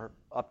accompany her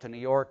up to New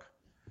York.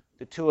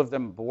 The two of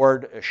them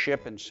board a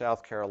ship in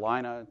South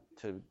Carolina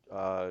to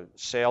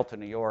sail to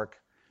New York,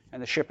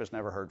 and the ship is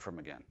never heard from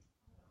again.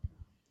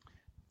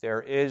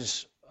 There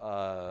is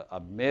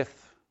a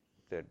myth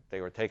that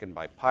they were taken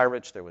by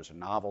pirates. There was a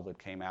novel that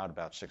came out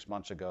about 6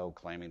 months ago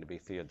claiming to be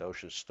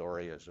Theodosia's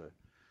story as a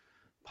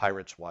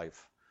pirate's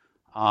wife.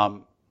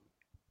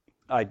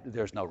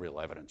 There's no real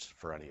evidence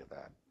for any of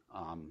that.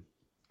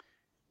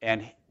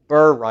 And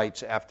Burr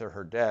writes after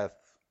her death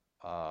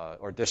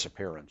or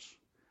disappearance,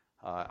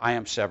 I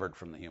am severed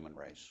from the human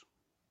race.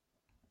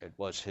 It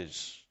was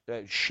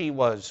she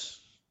was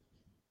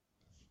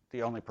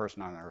the only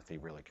person on earth he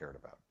really cared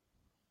about.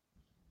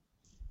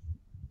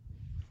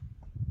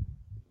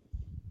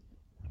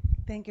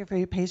 Thank you for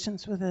your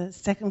patience with the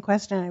second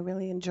question. I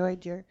really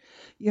enjoyed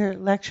your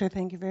lecture.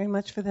 Thank you very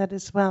much for that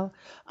as well.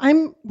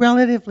 I'm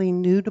relatively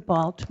new to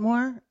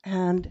Baltimore,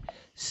 and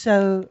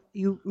so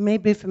you may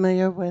be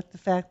familiar with the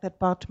fact that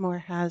Baltimore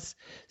has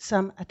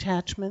some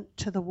attachment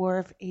to the War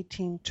of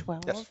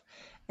 1812. Yes.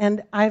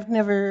 And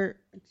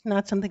it's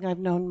not something I've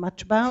known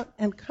much about,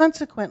 and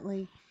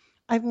consequently,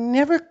 I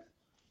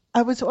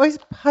was always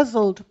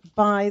puzzled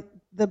by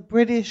the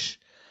British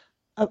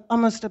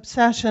almost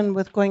obsession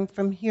with going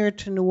from here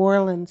to New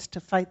Orleans to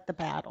fight that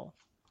battle.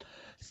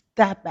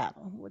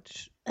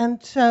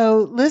 And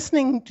so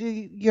listening to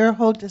your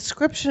whole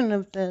description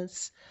of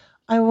this,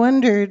 I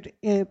wondered,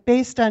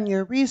 based on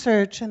your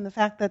research and the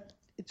fact that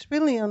it's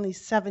really only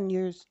 7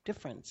 years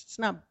difference, it's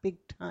not big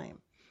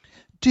time,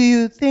 do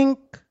you think,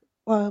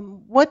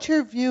 what's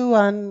your view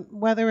on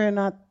whether or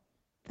not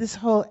this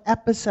whole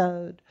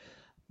episode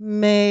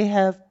may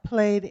have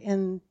played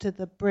into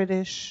the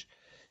British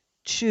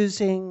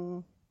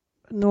choosing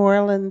New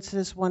Orleans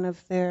as one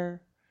of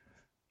their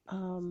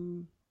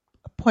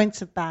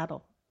points of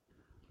battle?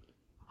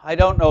 I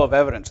don't know of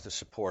evidence to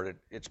support it.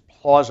 It's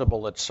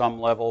plausible at some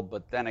level,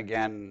 but then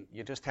again,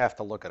 you just have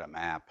to look at a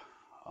map.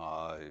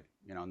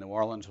 New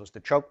Orleans was the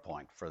choke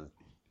point for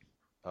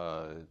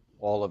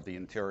all of the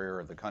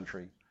interior of the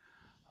country.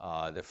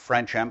 The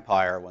French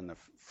Empire, when the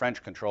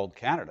French controlled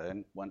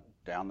Canada, went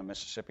down the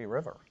Mississippi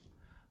River.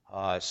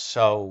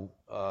 So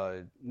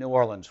New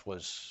Orleans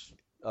was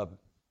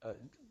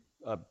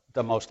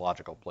the most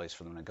logical place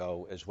for them to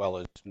go, as well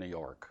as New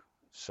York.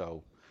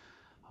 So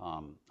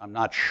I'm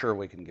not sure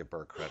we can give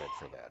Burr credit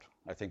for that.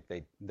 I think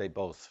they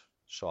both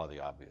saw the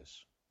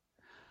obvious.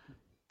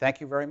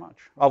 Thank you very much.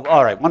 Oh,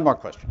 all right, one more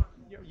question.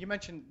 You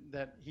mentioned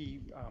that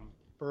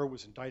Burr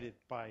was indicted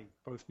by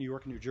both New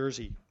York and New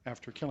Jersey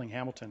after killing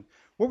Hamilton.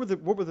 What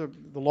were the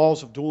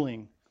laws of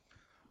dueling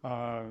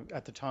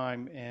at the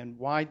time, and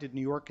why did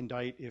New York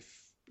indict if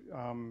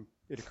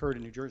it occurred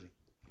in New Jersey?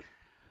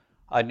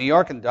 New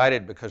York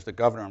indicted because the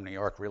governor of New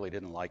York really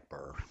didn't like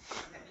Burr.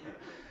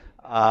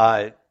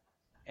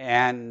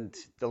 And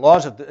the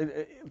laws of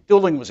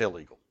dueling was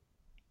illegal,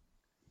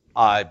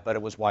 but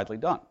it was widely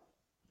done.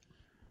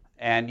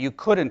 And you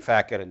could, in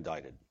fact, get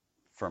indicted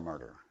for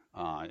murder.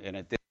 And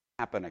it did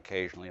happen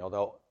occasionally,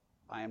 although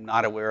I am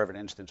not aware of an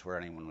instance where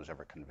anyone was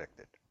ever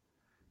convicted,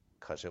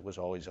 because it was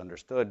always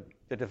understood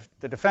that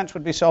the defense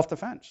would be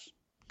self-defense.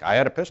 Guy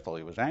had a pistol.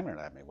 He was aiming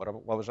at me.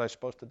 What was I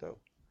supposed to do?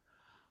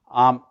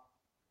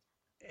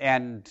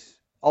 And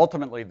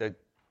ultimately, the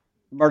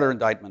murder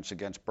indictments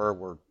against Burr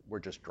were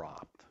just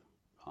dropped,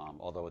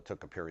 although it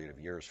took a period of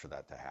years for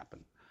that to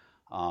happen.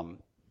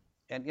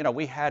 And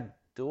we had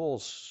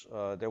duels.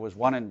 There was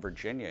one in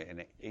Virginia in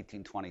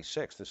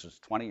 1826. This is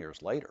 20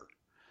 years later,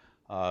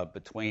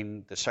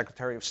 between the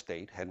Secretary of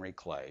State, Henry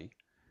Clay,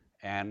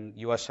 and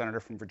U.S.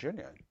 Senator from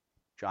Virginia,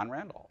 John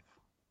Randolph.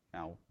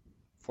 Now,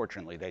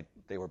 fortunately,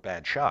 they were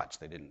bad shots.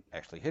 They didn't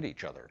actually hit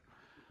each other.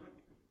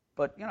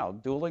 But,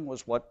 dueling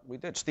was what we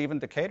did. Stephen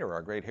Decatur,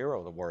 our great hero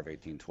of the War of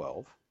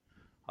 1812,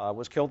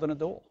 was killed in a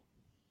duel.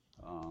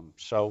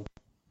 So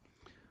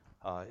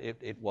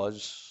it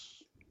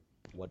was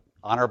what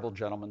honorable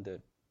gentlemen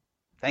did.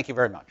 Thank you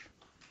very much.